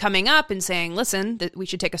coming up and saying, listen, that we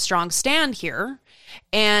should take a strong stand here.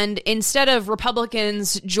 And instead of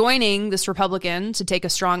Republicans joining this Republican to take a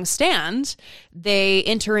strong stand, they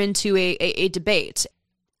enter into a debate.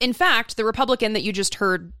 In fact, the Republican that you just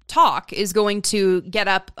heard talk is going to get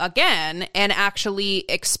up again and actually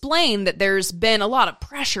explain that there's been a lot of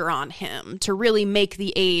pressure on him to really make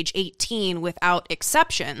the age 18 without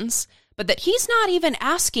exceptions, but that he's not even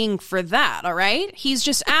asking for that, all right? He's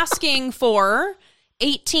just asking for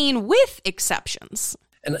 18 with exceptions.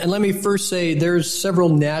 And let me first say there's several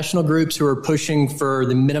national groups who are pushing for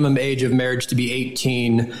the minimum age of marriage to be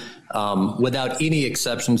 18 without any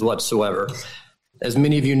exceptions whatsoever. As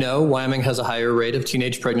many of you know, Wyoming has a higher rate of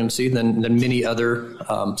teenage pregnancy than many other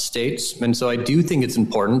states. And so I do think it's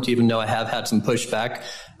important, even though I have had some pushback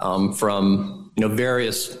from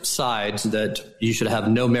various sides that you should have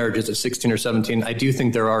no marriages at 16 or 17. I do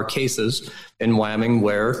think there are cases in Wyoming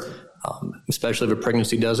where, especially if a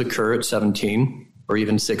pregnancy does occur at 17 or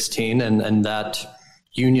even 16, and that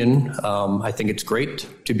union, I think it's great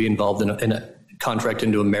to be involved in a contract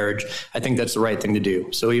into a marriage. I think that's the right thing to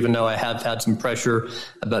do. So even though I have had some pressure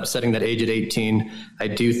about setting that age at 18, I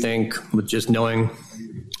do think with just knowing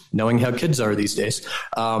how kids are these days,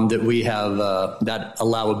 that we have that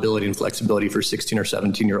allowability and flexibility for 16 or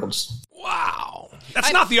 17-year-olds. Wow.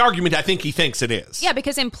 That's not the argument I think he thinks it is. Yeah,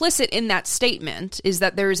 because implicit in that statement is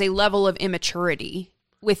that there is a level of immaturity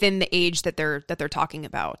within the age that they're talking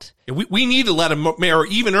about. We need to let them marry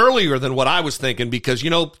even earlier than what I was thinking because,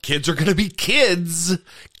 kids are going to be kids.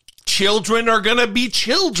 Children are going to be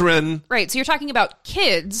children. Right. So you're talking about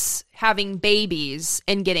kids having babies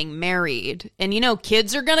and getting married. And,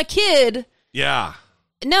 kids are going to kid. Yeah.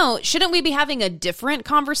 No, shouldn't we be having a different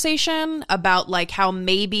conversation about how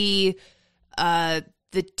maybe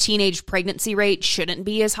the teenage pregnancy rate shouldn't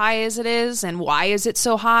be as high as it is, and why is it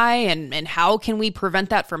so high, and how can we prevent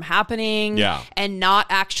that from happening, and not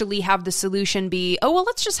actually have the solution be, oh, well,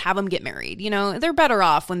 let's just have them get married. They're better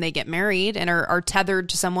off when they get married and are tethered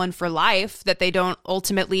to someone for life that they don't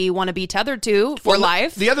ultimately want to be tethered to for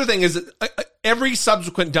life. The other thing is that every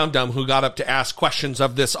subsequent dum-dum who got up to ask questions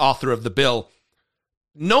of this author of the bill,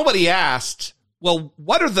 nobody asked, well,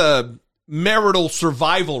 what are the marital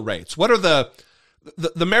survival rates? What are the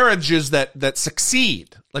marriages that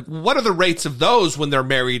succeed? What are the rates of those when they're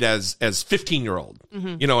married as 15-year-old?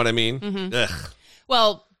 Mm-hmm. You know what I mean? Mm-hmm. Ugh.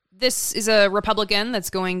 Well, this is a Republican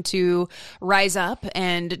that's going to rise up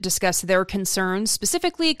and discuss their concerns,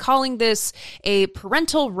 specifically calling this a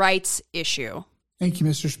parental rights issue. Thank you,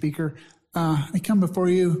 Mr. Speaker. I come before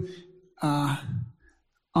you on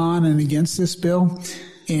and against this bill.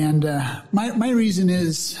 And my reason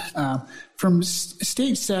is from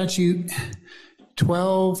state statute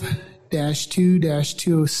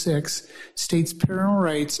 12-2-206 states parental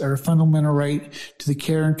rights are a fundamental right to the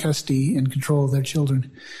care and custody and control of their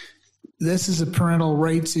children. This is a parental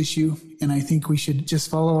rights issue, and I think we should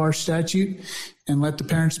just follow our statute and let the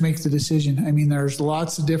parents make the decision. I mean, there's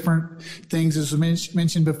lots of different things, as was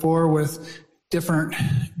mentioned before, with different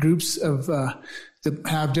groups of that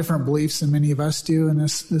have different beliefs than many of us do in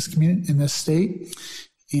this community, in this state.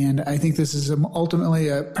 And I think this is ultimately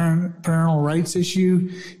a parental rights issue,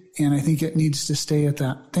 and I think it needs to stay at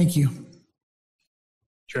that. Thank you.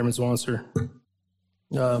 Chairman Swanser.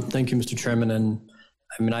 Thank you, Mr. Chairman. And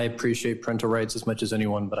I appreciate parental rights as much as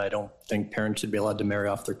anyone, but I don't think parents should be allowed to marry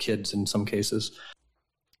off their kids in some cases.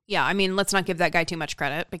 Yeah, let's not give that guy too much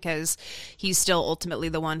credit because he's still ultimately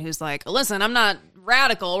the one who's like, listen, I'm not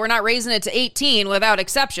radical. We're not raising it to 18 without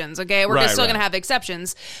exceptions, okay? We're still going to have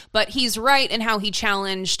exceptions. But he's right in how he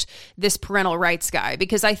challenged this parental rights guy,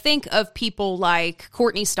 because I think of people like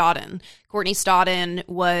Courtney Stodden. Courtney Stodden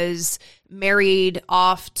was married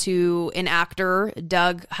off to an actor,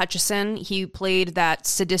 Doug Hutchison. He played that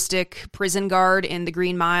sadistic prison guard in The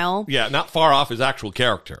Green Mile. Yeah, not far off his actual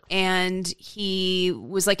character. And he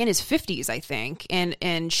was in his 50s, I think.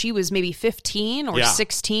 And she was maybe 15 or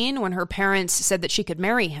 16 when her parents said that she could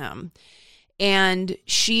marry him. And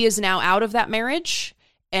she is now out of that marriage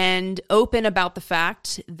and open about the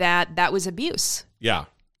fact that that was abuse. Yeah.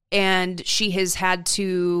 And she has had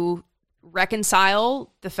to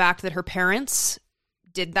reconcile the fact that her parents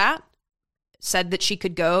did that, said that she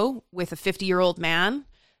could go with a 50-year-old man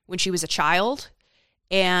when she was a child.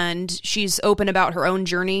 And she's open about her own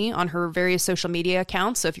journey on her various social media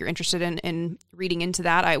accounts. So if you're interested in reading into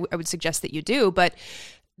that, I would suggest that you do. But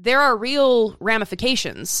there are real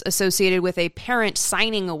ramifications associated with a parent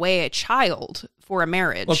signing away a child for a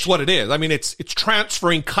marriage. Well, that's what it is. I mean, it's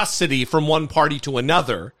transferring custody from one party to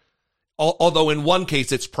another, although in one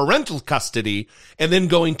case it's parental custody and then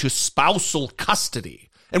going to spousal custody.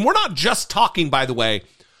 And we're not just talking, by the way,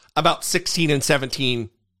 about 16 and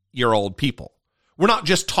 17-year-old people. We're not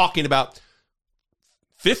just talking about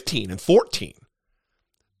 15 and 14.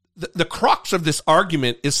 The crux of this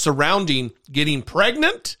argument is surrounding getting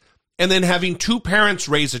pregnant and then having two parents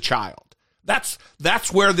raise a child. That's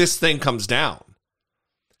where this thing comes down.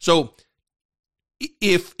 So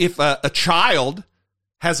if a child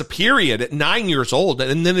has a period at 9 years old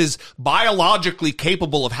and then is biologically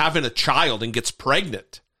capable of having a child and gets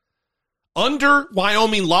pregnant, under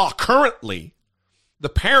Wyoming law currently, the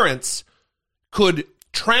parents could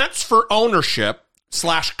transfer ownership /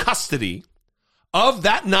 custody of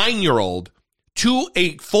that 9-year-old to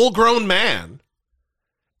a full-grown man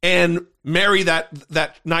and marry that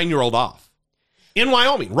 9-year-old off in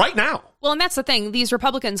Wyoming right now. Well, and that's the thing. These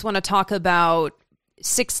Republicans want to talk about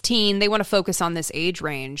 16. They want to focus on this age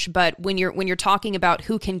range. But when you're talking about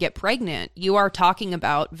who can get pregnant, you are talking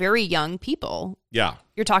about very young people. Yeah.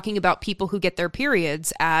 You're talking about people who get their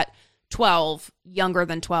periods at 12, younger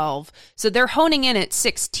than 12. So they're honing in at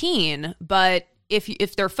 16, but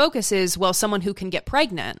if their focus is, well, someone who can get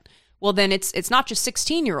pregnant, well, then it's not just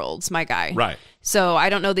 16-year-olds, my guy. Right. So I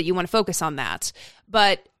don't know that you want to focus on that.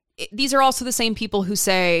 But these are also the same people who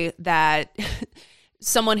say that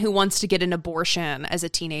someone who wants to get an abortion as a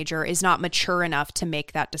teenager is not mature enough to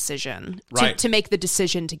make that decision, right. to make the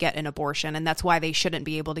decision to get an abortion, and that's why they shouldn't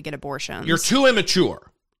be able to get abortions. You're too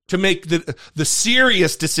immature to make the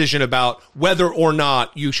serious decision about whether or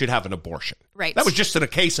not you should have an abortion. Right. That was just in a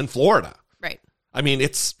case in Florida. Right. I mean,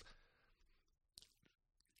 it's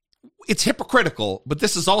hypocritical, but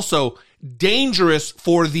this is also dangerous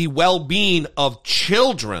for the well-being of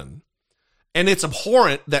children. And it's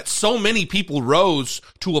abhorrent that so many people rose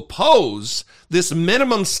to oppose this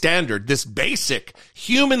minimum standard, this basic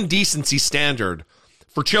human decency standard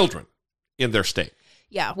for children in their state.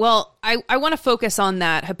 Yeah, well, I want to focus on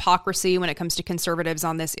that hypocrisy when it comes to conservatives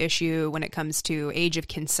on this issue, when it comes to age of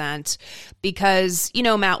consent, because,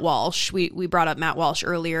 Matt Walsh, we brought up Matt Walsh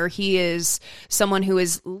earlier. He is someone who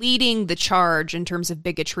is leading the charge in terms of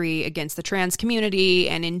bigotry against the trans community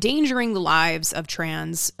and endangering the lives of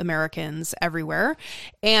trans Americans everywhere.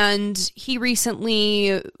 And he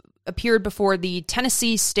recently appeared before the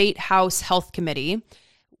Tennessee State House Health Committee,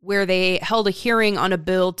 where they held a hearing on a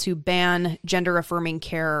bill to ban gender-affirming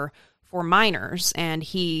care for minors, and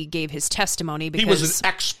he gave his testimony because... He was an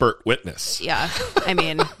expert witness. Yeah, I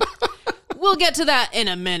mean, we'll get to that in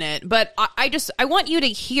a minute, but I want you to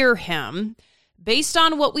hear him, based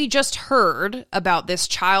on what we just heard about this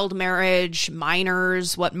child marriage,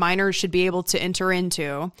 minors, what minors should be able to enter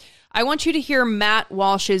into. I want you to hear Matt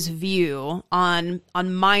Walsh's view on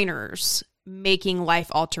minors making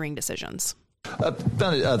life-altering decisions.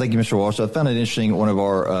 Thank you, Mr. Walsh. I found it interesting. One of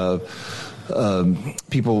our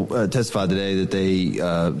people testified today that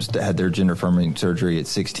they had their gender affirming surgery at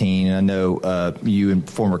 16. And I know you in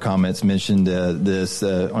former comments mentioned this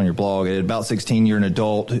on your blog. At about 16, you're an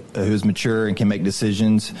adult who's mature and can make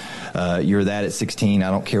decisions. You're that at 16.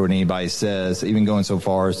 I don't care what anybody says. Even going so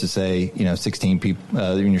far as to say, 16 people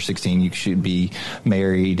when you're 16, you should be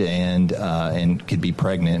married and could be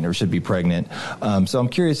pregnant or should be pregnant. So I'm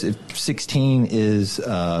curious if 16 is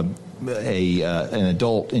an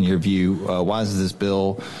adult in your view. Why does this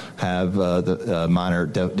bill have the minor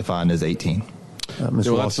defined as 18?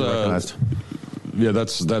 Mr. Walsh, recognized. Yeah,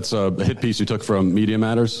 that's a hit piece you took from Media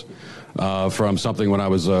Matters, from something when I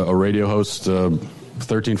was a radio host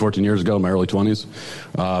 13, 14 years ago, in my early 20s.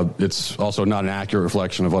 It's also not an accurate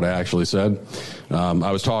reflection of what I actually said.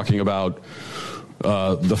 I was talking about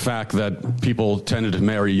the fact that people tended to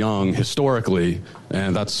marry young historically,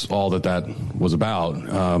 and that's all that was about.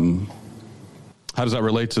 How does that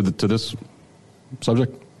relate to this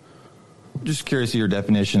subject? Just curious of your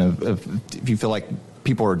definition of if you feel like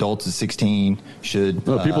people are adults at 16 should...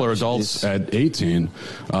 No, people are adults at 18,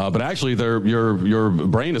 but actually your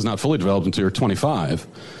brain is not fully developed until you're 25.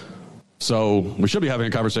 So we should be having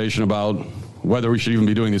a conversation about whether we should even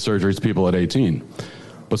be doing these surgeries to people at 18.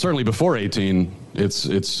 But certainly before 18,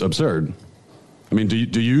 it's absurd. I mean, do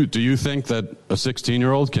you think that a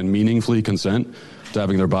 16-year-old can meaningfully consent to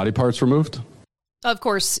having their body parts removed? Of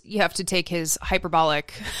course, you have to take his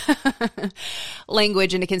hyperbolic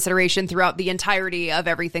language into consideration throughout the entirety of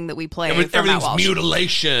everything that we play. Everything's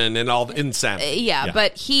mutilation and all the insanity. Yeah,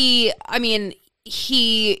 but he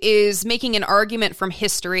is making an argument from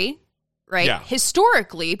history, right? Yeah.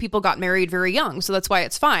 Historically, people got married very young, so that's why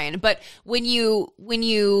it's fine. But when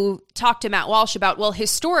you talk to Matt Walsh about, well,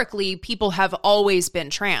 historically, people have always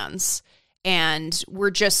been trans, and we're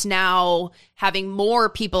just now having more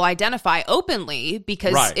people identify openly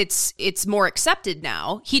because it's more accepted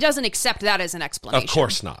now. He doesn't accept that as an explanation. Of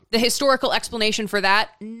course not. The historical explanation for that,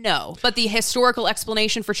 no. But the historical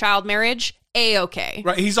explanation for child marriage, A-okay.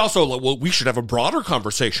 Right. He's also like, well, we should have a broader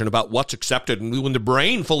conversation about what's accepted and when the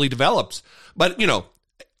brain fully develops. But,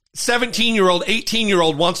 17-year-old,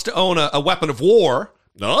 18-year-old wants to own a weapon of war.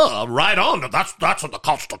 Right on. That's in the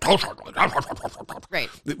Constitution. Right.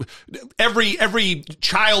 Every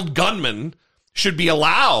child gunman should be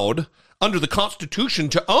allowed under the Constitution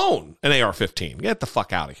to own an AR-15. Get the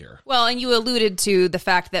fuck out of here. Well, and you alluded to the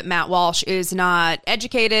fact that Matt Walsh is not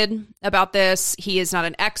educated about this. He is not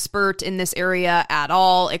an expert in this area at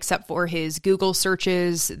all, except for his Google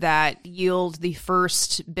searches that yield the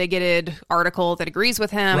first bigoted article that agrees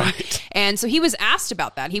with him. Right. And so he was asked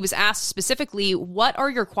about that. He was asked specifically, what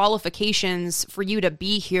are your qualifications for you to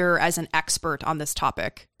be here as an expert on this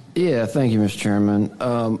topic? Yeah, thank you, Mr.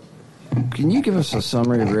 Chairman. Can you give us a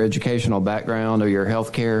summary of your educational background or your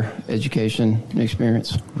healthcare education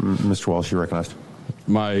experience? Mr. Walsh, you're recognized.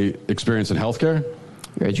 My experience in healthcare?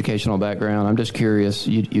 Your educational background. I'm just curious.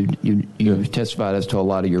 You've testified as to a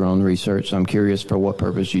lot of your own research. So I'm curious for what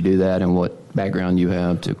purpose you do that and what background you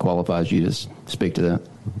have to qualify you to speak to that.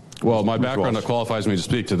 Well, my background that qualifies me to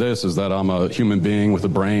speak to this is that I'm a human being with a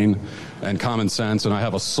brain and common sense, and I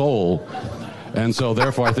have a soul. And so,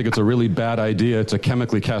 therefore, I think it's a really bad idea to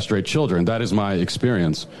chemically castrate children. That is my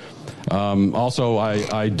experience. Also,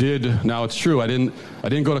 I did. Now, it's true. I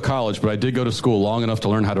didn't go to college, but I did go to school long enough to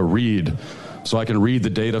learn how to read, so I can read the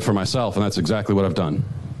data for myself, and that's exactly what I've done.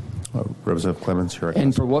 Representative Clements, you're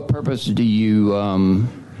And for what purpose do you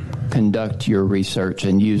conduct your research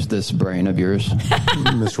and use this brain of yours?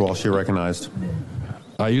 Mr. Walsh, you're recognized.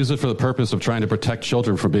 I use it for the purpose of trying to protect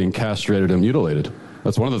children from being castrated and mutilated.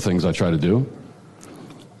 That's one of the things I try to do.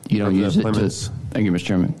 You don't use it to, thank you, Mr.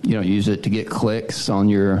 Chairman. You don't use it to get clicks on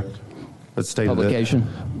your publication?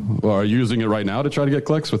 Well, are you using it right now to try to get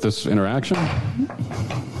clicks with this interaction?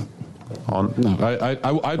 No,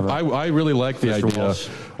 I really like the idea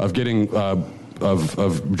of getting,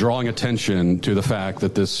 of drawing attention to the fact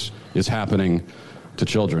that this is happening to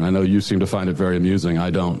children. I know you seem to find it very amusing. I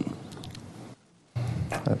don't.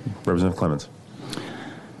 Representative Clements.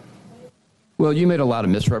 Well, you made a lot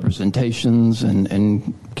of misrepresentations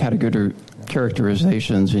and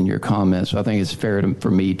characterizations in your comments, so I think it's fair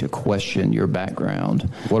for me to question your background.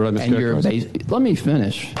 What did I mischaracterize? Let me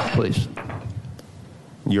finish, please.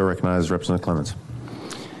 You're recognized, Representative Clements.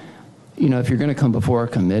 If you're going to come before a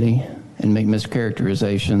committee and make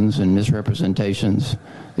mischaracterizations and misrepresentations,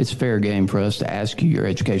 it's fair game for us to ask you your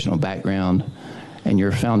educational background and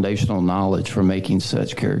your foundational knowledge for making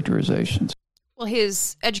such characterizations. Well,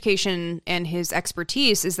 his education and his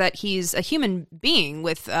expertise is that he's a human being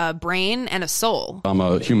with a brain and a soul. I'm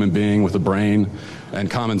a human being with a brain and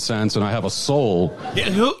common sense, and I have a soul.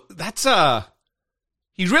 Yeah,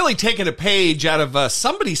 he's really taken a page out of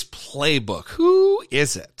somebody's playbook. Who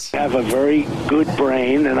is it? I have a very good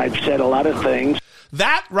brain, and I've said a lot of things.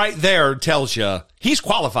 That right there tells you he's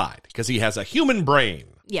qualified because he has a human brain.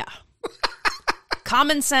 Yeah.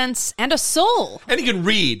 Common sense and a soul. And he can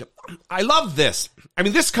read. I love this. I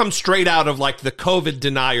mean, this comes straight out of like the COVID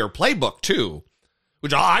denier playbook too,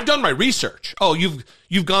 which I've done my research. Oh,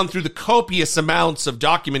 you've gone through the copious amounts of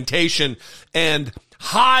documentation and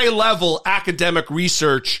high level academic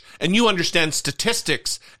research, and you understand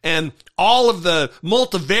statistics and all of the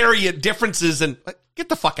multivariate differences, and get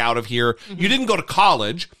the fuck out of here. Mm-hmm. You didn't go to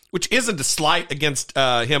college, which isn't a slight against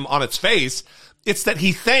him on its face. It's that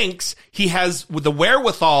he thinks he has the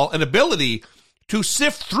wherewithal and ability to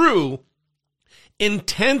sift through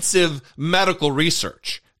intensive medical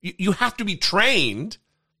research. You have to be trained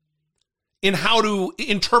in how to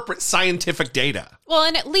interpret scientific data. Well,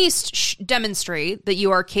 and at least demonstrate that you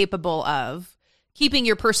are capable of keeping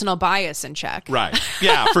your personal bias in check. Right.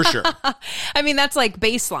 Yeah, for sure. I mean, that's like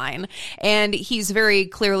baseline. And he's very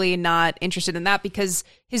clearly not interested in that because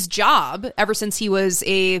his job, ever since he was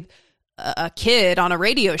a kid on a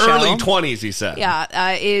radio show. Early 20s, he said.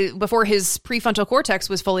 Yeah, before his prefrontal cortex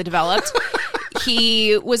was fully developed.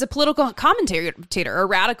 He was a political commentator, a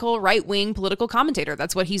radical right-wing political commentator.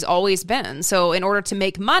 That's what he's always been. So in order to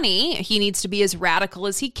make money, he needs to be as radical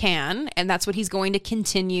as he can, and that's what he's going to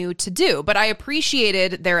continue to do. But I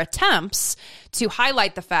appreciated their attempts to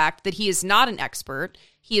highlight the fact that he is not an expert,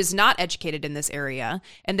 he is not educated in this area,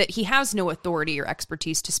 and that he has no authority or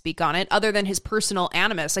expertise to speak on it other than his personal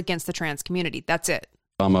animus against the trans community. That's it.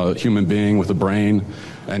 I'm a human being with a brain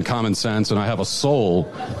and common sense, and I have a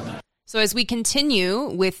soul. So as we continue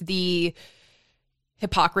with the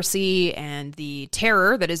hypocrisy and the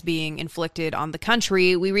terror that is being inflicted on the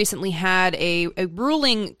country, we recently had a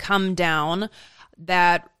ruling come down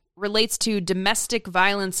that relates to domestic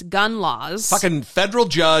violence gun laws. Fucking federal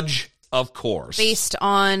judge, of course. Based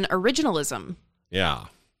on originalism. Yeah.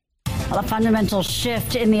 Well, a fundamental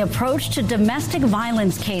shift in the approach to domestic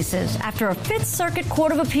violence cases. After a Fifth Circuit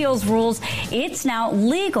Court of Appeals rules it's now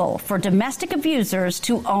legal for domestic abusers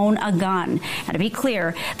to own a gun. Now, to be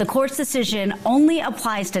clear, the court's decision only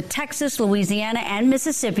applies to Texas, Louisiana, and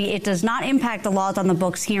Mississippi. It does not impact the laws on the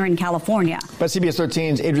books here in California. But CBS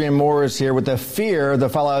 13's Adrienne Moore is here with the fear the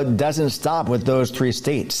fallout doesn't stop with those three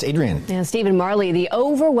states. Adrienne. Yeah, Stephen Marley, the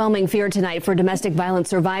overwhelming fear tonight for domestic violence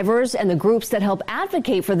survivors and the groups that help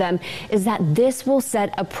advocate for them is that this will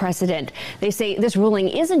set a precedent. They say this ruling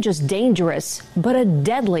isn't just dangerous, but a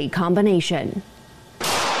deadly combination.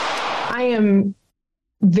 I am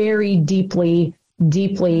very deeply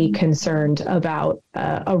concerned about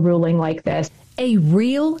a ruling like this. A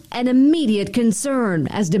real and immediate concern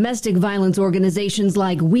as domestic violence organizations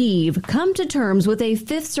like Weave come to terms with a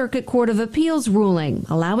Fifth Circuit Court of Appeals ruling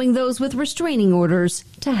allowing those with restraining orders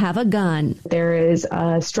to have a gun. There is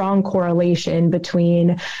a strong correlation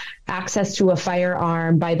between access to a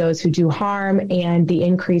firearm by those who do harm and the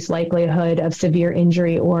increased likelihood of severe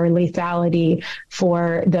injury or lethality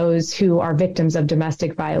for those who are victims of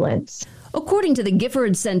domestic violence. According to the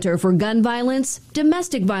Gifford Center for Gun Violence,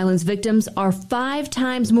 domestic violence victims are 5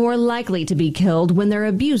 times more likely to be killed when their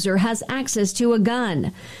abuser has access to a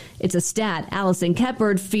gun. It's a stat Allison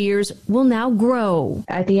Keppard fears will now grow.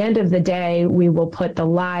 At the end of the day, we will put the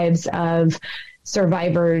lives of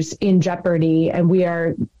survivors in jeopardy, and we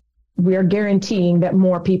are guaranteeing that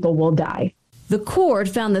more people will die. The court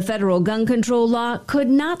found the federal gun control law could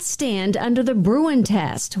not stand under the Bruin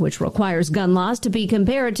test, which requires gun laws to be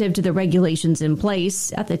comparative to the regulations in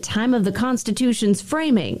place at the time of the Constitution's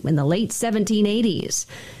framing in the late 1780s.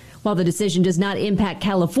 While the decision does not impact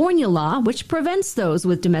California law, which prevents those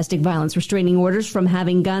with domestic violence restraining orders from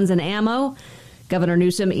having guns and ammo, Governor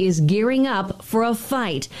Newsom is gearing up for a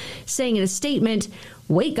fight, saying in a statement,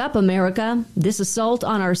 "Wake up, America. This assault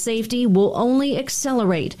on our safety will only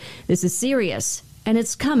accelerate. This is serious, and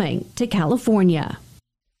it's coming to California."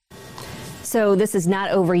 So this is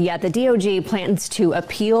not over yet. The DOJ plans to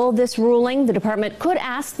appeal this ruling. The department could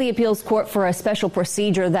ask the appeals court for a special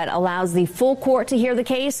procedure that allows the full court to hear the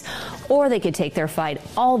case, or they could take their fight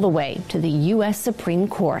all the way to the U.S. Supreme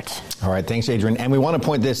Court. All right, thanks, Adrienne. And we want to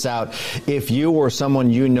point this out. If you or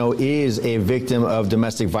someone you know is a victim of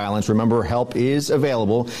domestic violence, remember, help is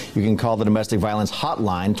available. You can call the domestic violence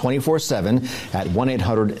hotline 24/7 at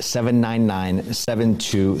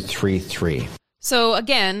 1-800-799-7233. So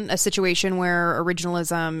again, a situation where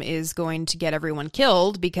originalism is going to get everyone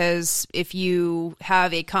killed, because if you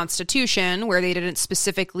have a constitution where they didn't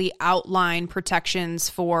specifically outline protections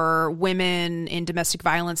for women in domestic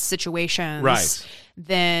violence situations, right,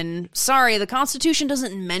 then sorry, the Constitution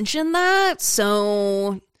doesn't mention that.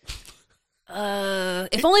 So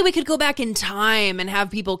if only we could go back in time and have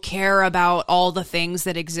people care about all the things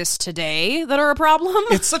that exist today that are a problem.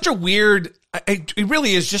 It's such a weird, it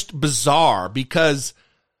really is just bizarre, because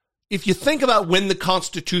if you think about when the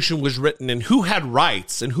Constitution was written and who had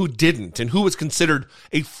rights and who didn't, and who was considered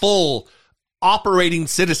a full operating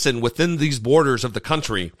citizen within these borders of the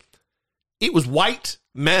country, it was white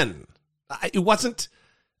men. It wasn't,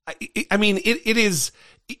 I mean, it is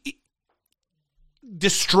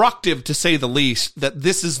destructive, to say the least, that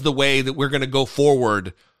this is the way that we're going to go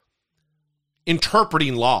forward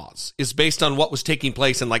interpreting laws, is based on what was taking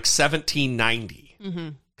place in like 1790. Mm-hmm.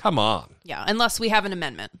 Come on. Yeah, unless we have an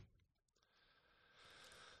amendment.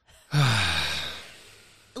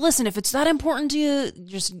 Listen, if it's that important to you,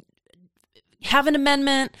 just have an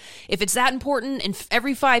amendment. If it's that important, and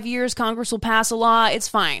every 5 years Congress will pass a law, it's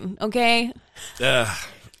fine, okay?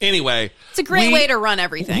 Anyway, it's a great way to run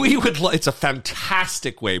everything. It's a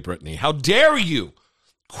fantastic way, Brittany. How dare you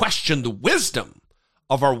question the wisdom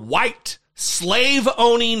of our white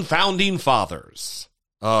slave-owning founding fathers?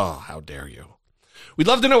 Oh, how dare you. We'd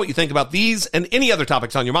love to know what you think about these and any other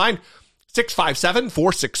topics on your mind.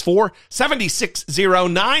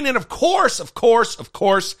 657-464-7609. And of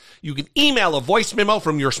course, you can email a voice memo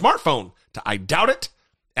from your smartphone to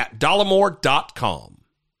idoubitit@dollemore.com.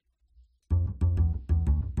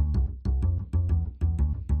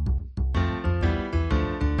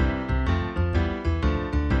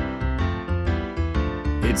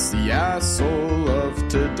 It's the asshole of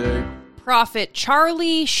today. Prophet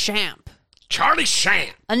Charlie Shamp. Charlie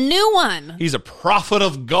Shamp. A new one. He's a prophet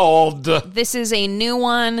of God. This is a new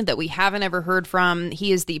one that we haven't ever heard from.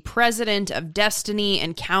 He is the president of Destiny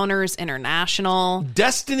Encounters International.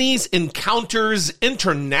 Destiny's Encounters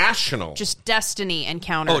International. Just Destiny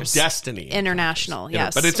Encounters. Oh, Destiny International,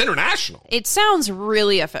 yes. But it's international. It sounds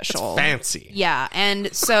really official. It's fancy. Yeah,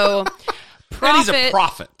 and so... And he's a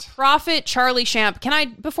prophet. Prophet Charlie Shamp. Can I,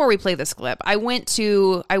 before we play this clip, I went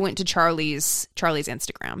to Charlie's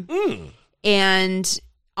Instagram. And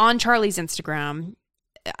on Charlie's Instagram,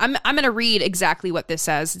 I'm going to read exactly what this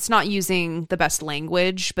says. It's not using the best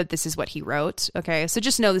language, but this is what he wrote. Okay, so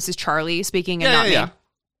just know this is Charlie speaking and not me.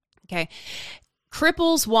 Okay.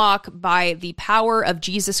 Cripples walk by the power of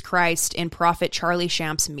Jesus Christ in Prophet Charlie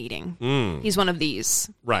Shamp's meeting. He's one of these.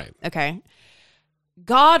 Right. Okay.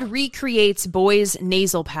 God recreates boy's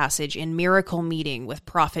nasal passage in miracle meeting with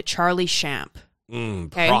Prophet Charlie Shamp.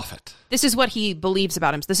 Okay? Prophet. This is what he believes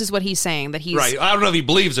about him. This is what he's saying, that he's... Right. I don't know if he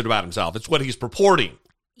believes it about himself. It's what he's purporting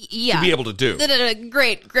to be able to do.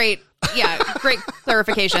 Great. Yeah, great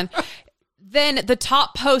clarification. Then the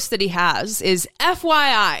top post that he has is,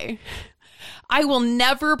 FYI, I will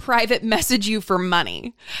never private message you for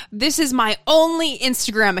money. This is my only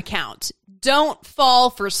Instagram account. Don't fall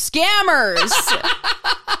for scammers.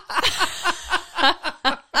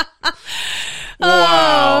 Wow.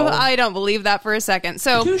 Oh, I don't believe that for a second.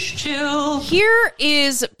 So here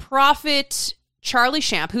is Prophet Charlie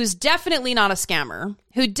Shamp, who's definitely not a scammer,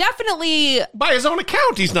 who definitely... By his own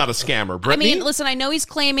account, he's not a scammer, Brittany. I mean, listen, I know he's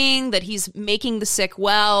claiming that he's making the sick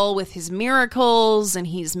well with his miracles, and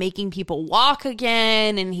he's making people walk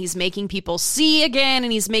again, and he's making people see again,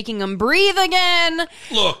 and he's making them breathe again.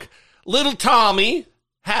 Look, little Tommy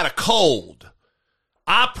had a cold.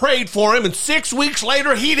 I prayed for him, and 6 weeks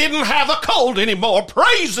later, he didn't have a cold anymore.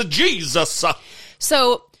 Praise Jesus.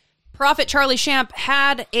 So, Prophet Charlie Shamp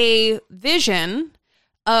had a vision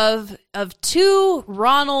of two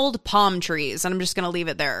Ronald palm trees, and I'm just going to leave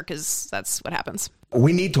it there because that's what happens.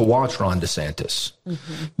 We need to watch Ron DeSantis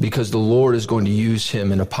because the Lord is going to use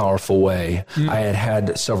him in a powerful way. I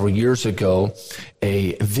had several years ago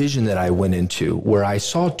a vision that I went into where I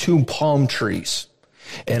saw two palm trees.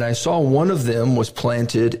 And I saw one of them was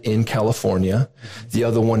planted in California, the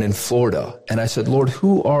other one in Florida. And I said, Lord,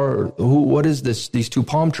 what is this, these two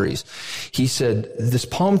palm trees? He said, this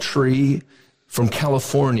palm tree from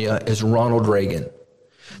California is Ronald Reagan.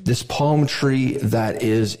 This palm tree that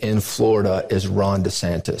is in Florida is Ron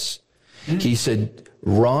DeSantis. He said,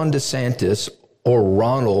 Ron DeSantis or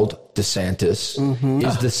Ronald DeSantis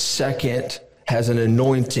is the second, has an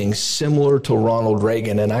anointing similar to Ronald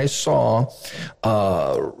Reagan. And I saw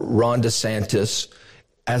Ron DeSantis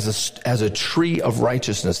as a tree of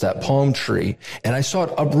righteousness, that palm tree. And I saw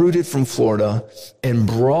it uprooted from Florida and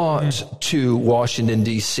brought to Washington,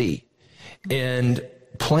 D.C. and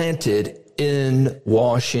planted in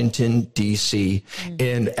Washington, D.C.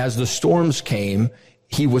 And as the storms came,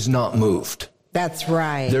 he was not moved. That's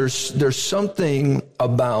right. There's something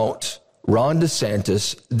about Ron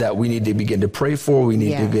DeSantis that we need to begin to pray for. We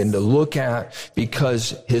need to begin to look at,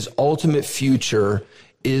 because his ultimate future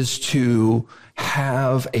is to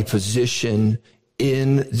have a position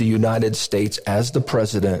in the United States as the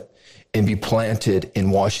president and be planted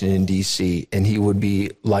in Washington, D.C. And he would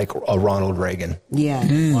be like a Ronald Reagan.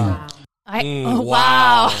 Yeah. Wow.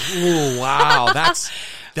 Wow. Ooh, wow.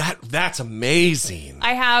 That's amazing.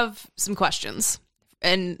 I have some questions,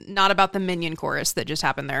 and not about the Minion chorus that just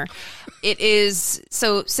happened there. It is,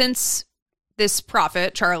 so since this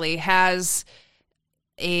prophet, Charlie, has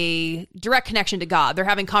a direct connection to God, they're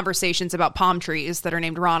having conversations about palm trees that are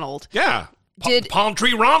named Ronald. Yeah. Palm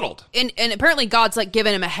tree Ronald. And apparently God's like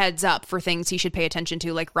giving him a heads up for things he should pay attention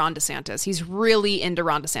to, like Ron DeSantis. He's really into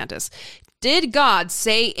Ron DeSantis. Did God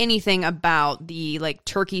say anything about the like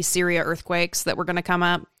Turkey, Syria earthquakes that were going to come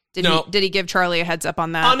up? Did he give Charlie a heads up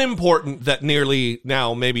on that? Unimportant that nearly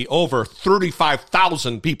now maybe over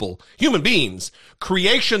 35,000 people, human beings,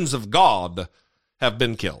 creations of God, have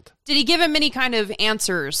been killed. Did he give him any kind of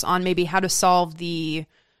answers on maybe how to solve the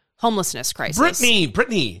homelessness crisis?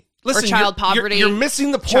 Brittany, listen, or child poverty. You're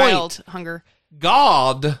missing the point. Child hunger.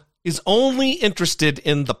 God is only interested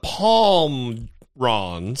in the palm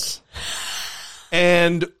Rons.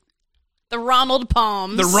 And The Ronald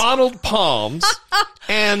Palms. The Ronald Palms.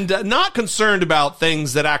 And not concerned about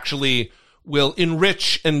things that actually will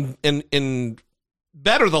enrich and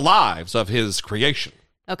better the lives of his creation.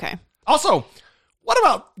 Okay. Also, what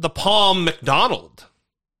about the Palm McDonald?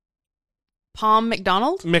 Palm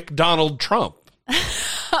McDonald? McDonald Trump.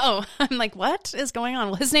 Oh, I'm like, what is going on?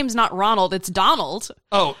 Well, his name's not Ronald, it's Donald.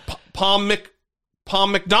 Oh, Palm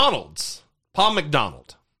McDonald's. Palm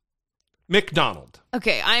McDonald. McDonald.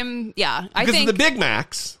 Okay, I Because think of the Big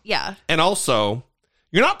Macs. Yeah. And also,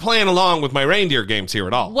 you're not playing along with my reindeer games here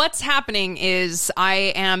at all. What's happening is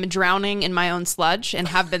I am drowning in my own sludge and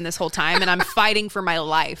have been this whole time, and I'm fighting for my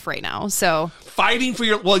life right now. So fighting for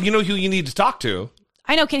your, well, you know who you need to talk to.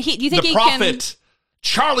 I know. Do you think the prophet,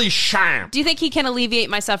 Charlie Shamp. Do you think he can alleviate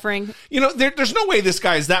my suffering? You know, there's no way this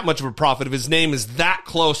guy is that much of a prophet if his name is that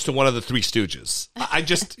close to one of the Three Stooges.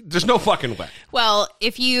 There's no fucking way. Well,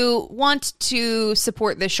 if you want to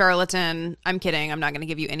support this charlatan, I'm kidding. I'm not going to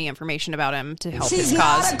give you any information about him to help his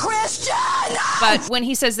cause. She's not a Christian! But when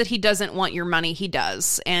he says that he doesn't want your money, he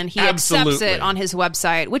does. And he Absolutely. accepts it on his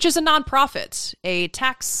website, which is a nonprofit, a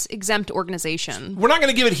tax-exempt organization. We're not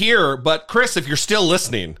going to give it here, but Chris, if you're still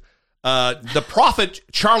listening, the prophet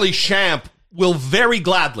Charlie Shamp will very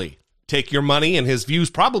gladly take your money, and his views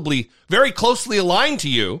probably very closely aligned to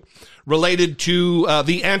you, related to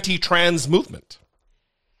the anti-trans movement.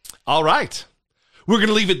 All right. We're going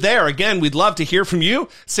to leave it there. Again, we'd love to hear from you.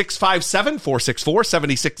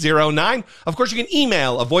 657-464-7609. Of course, you can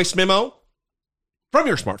email a voice memo from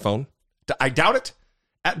your smartphone to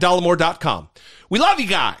idoubt@dollemore.com. We love you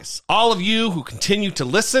guys. All of you who continue to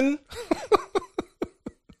listen.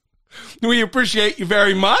 We appreciate you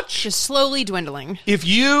very much. Just slowly dwindling. If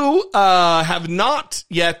you have not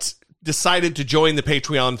yet decided to join the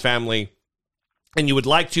Patreon family and you would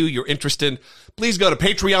like to, you're interested, please go to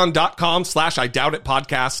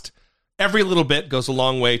patreon.com/IDoubtItPodcast. Every little bit goes a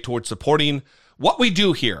long way towards supporting what we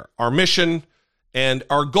do here, our mission and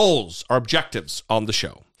our goals, our objectives on the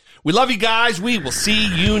show. We love you guys. We will see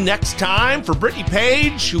you next time. For Brittany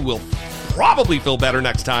Page, who will probably feel better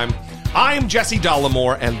next time, I'm Jesse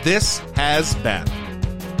Dollemore, and this has been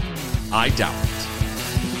I Doubt It.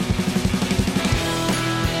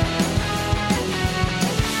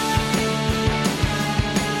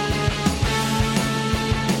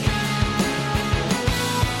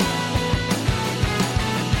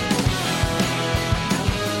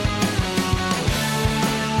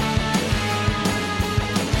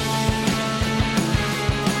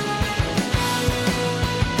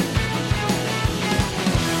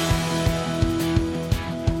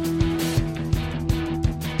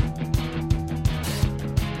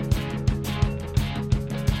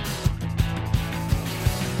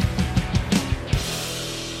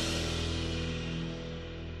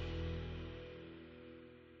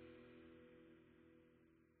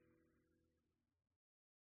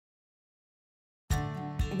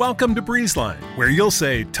 Welcome to BreezeLine, where you'll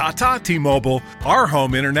say, "Ta-ta, T-Mobile, our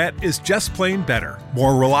home internet is just plain better.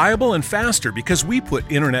 More reliable and faster because we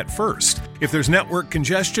put internet first. If there's network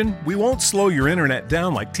congestion, we won't slow your internet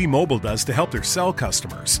down like T-Mobile does to help their cell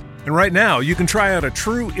customers." And right now, you can try out a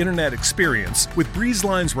true internet experience with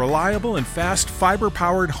BreezeLine's reliable and fast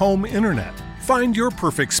fiber-powered home internet. Find your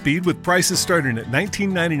perfect speed with prices starting at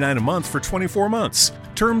 $19.99 a month for 24 months.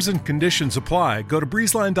 Terms and conditions apply. Go to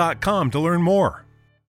breezeline.com to learn more.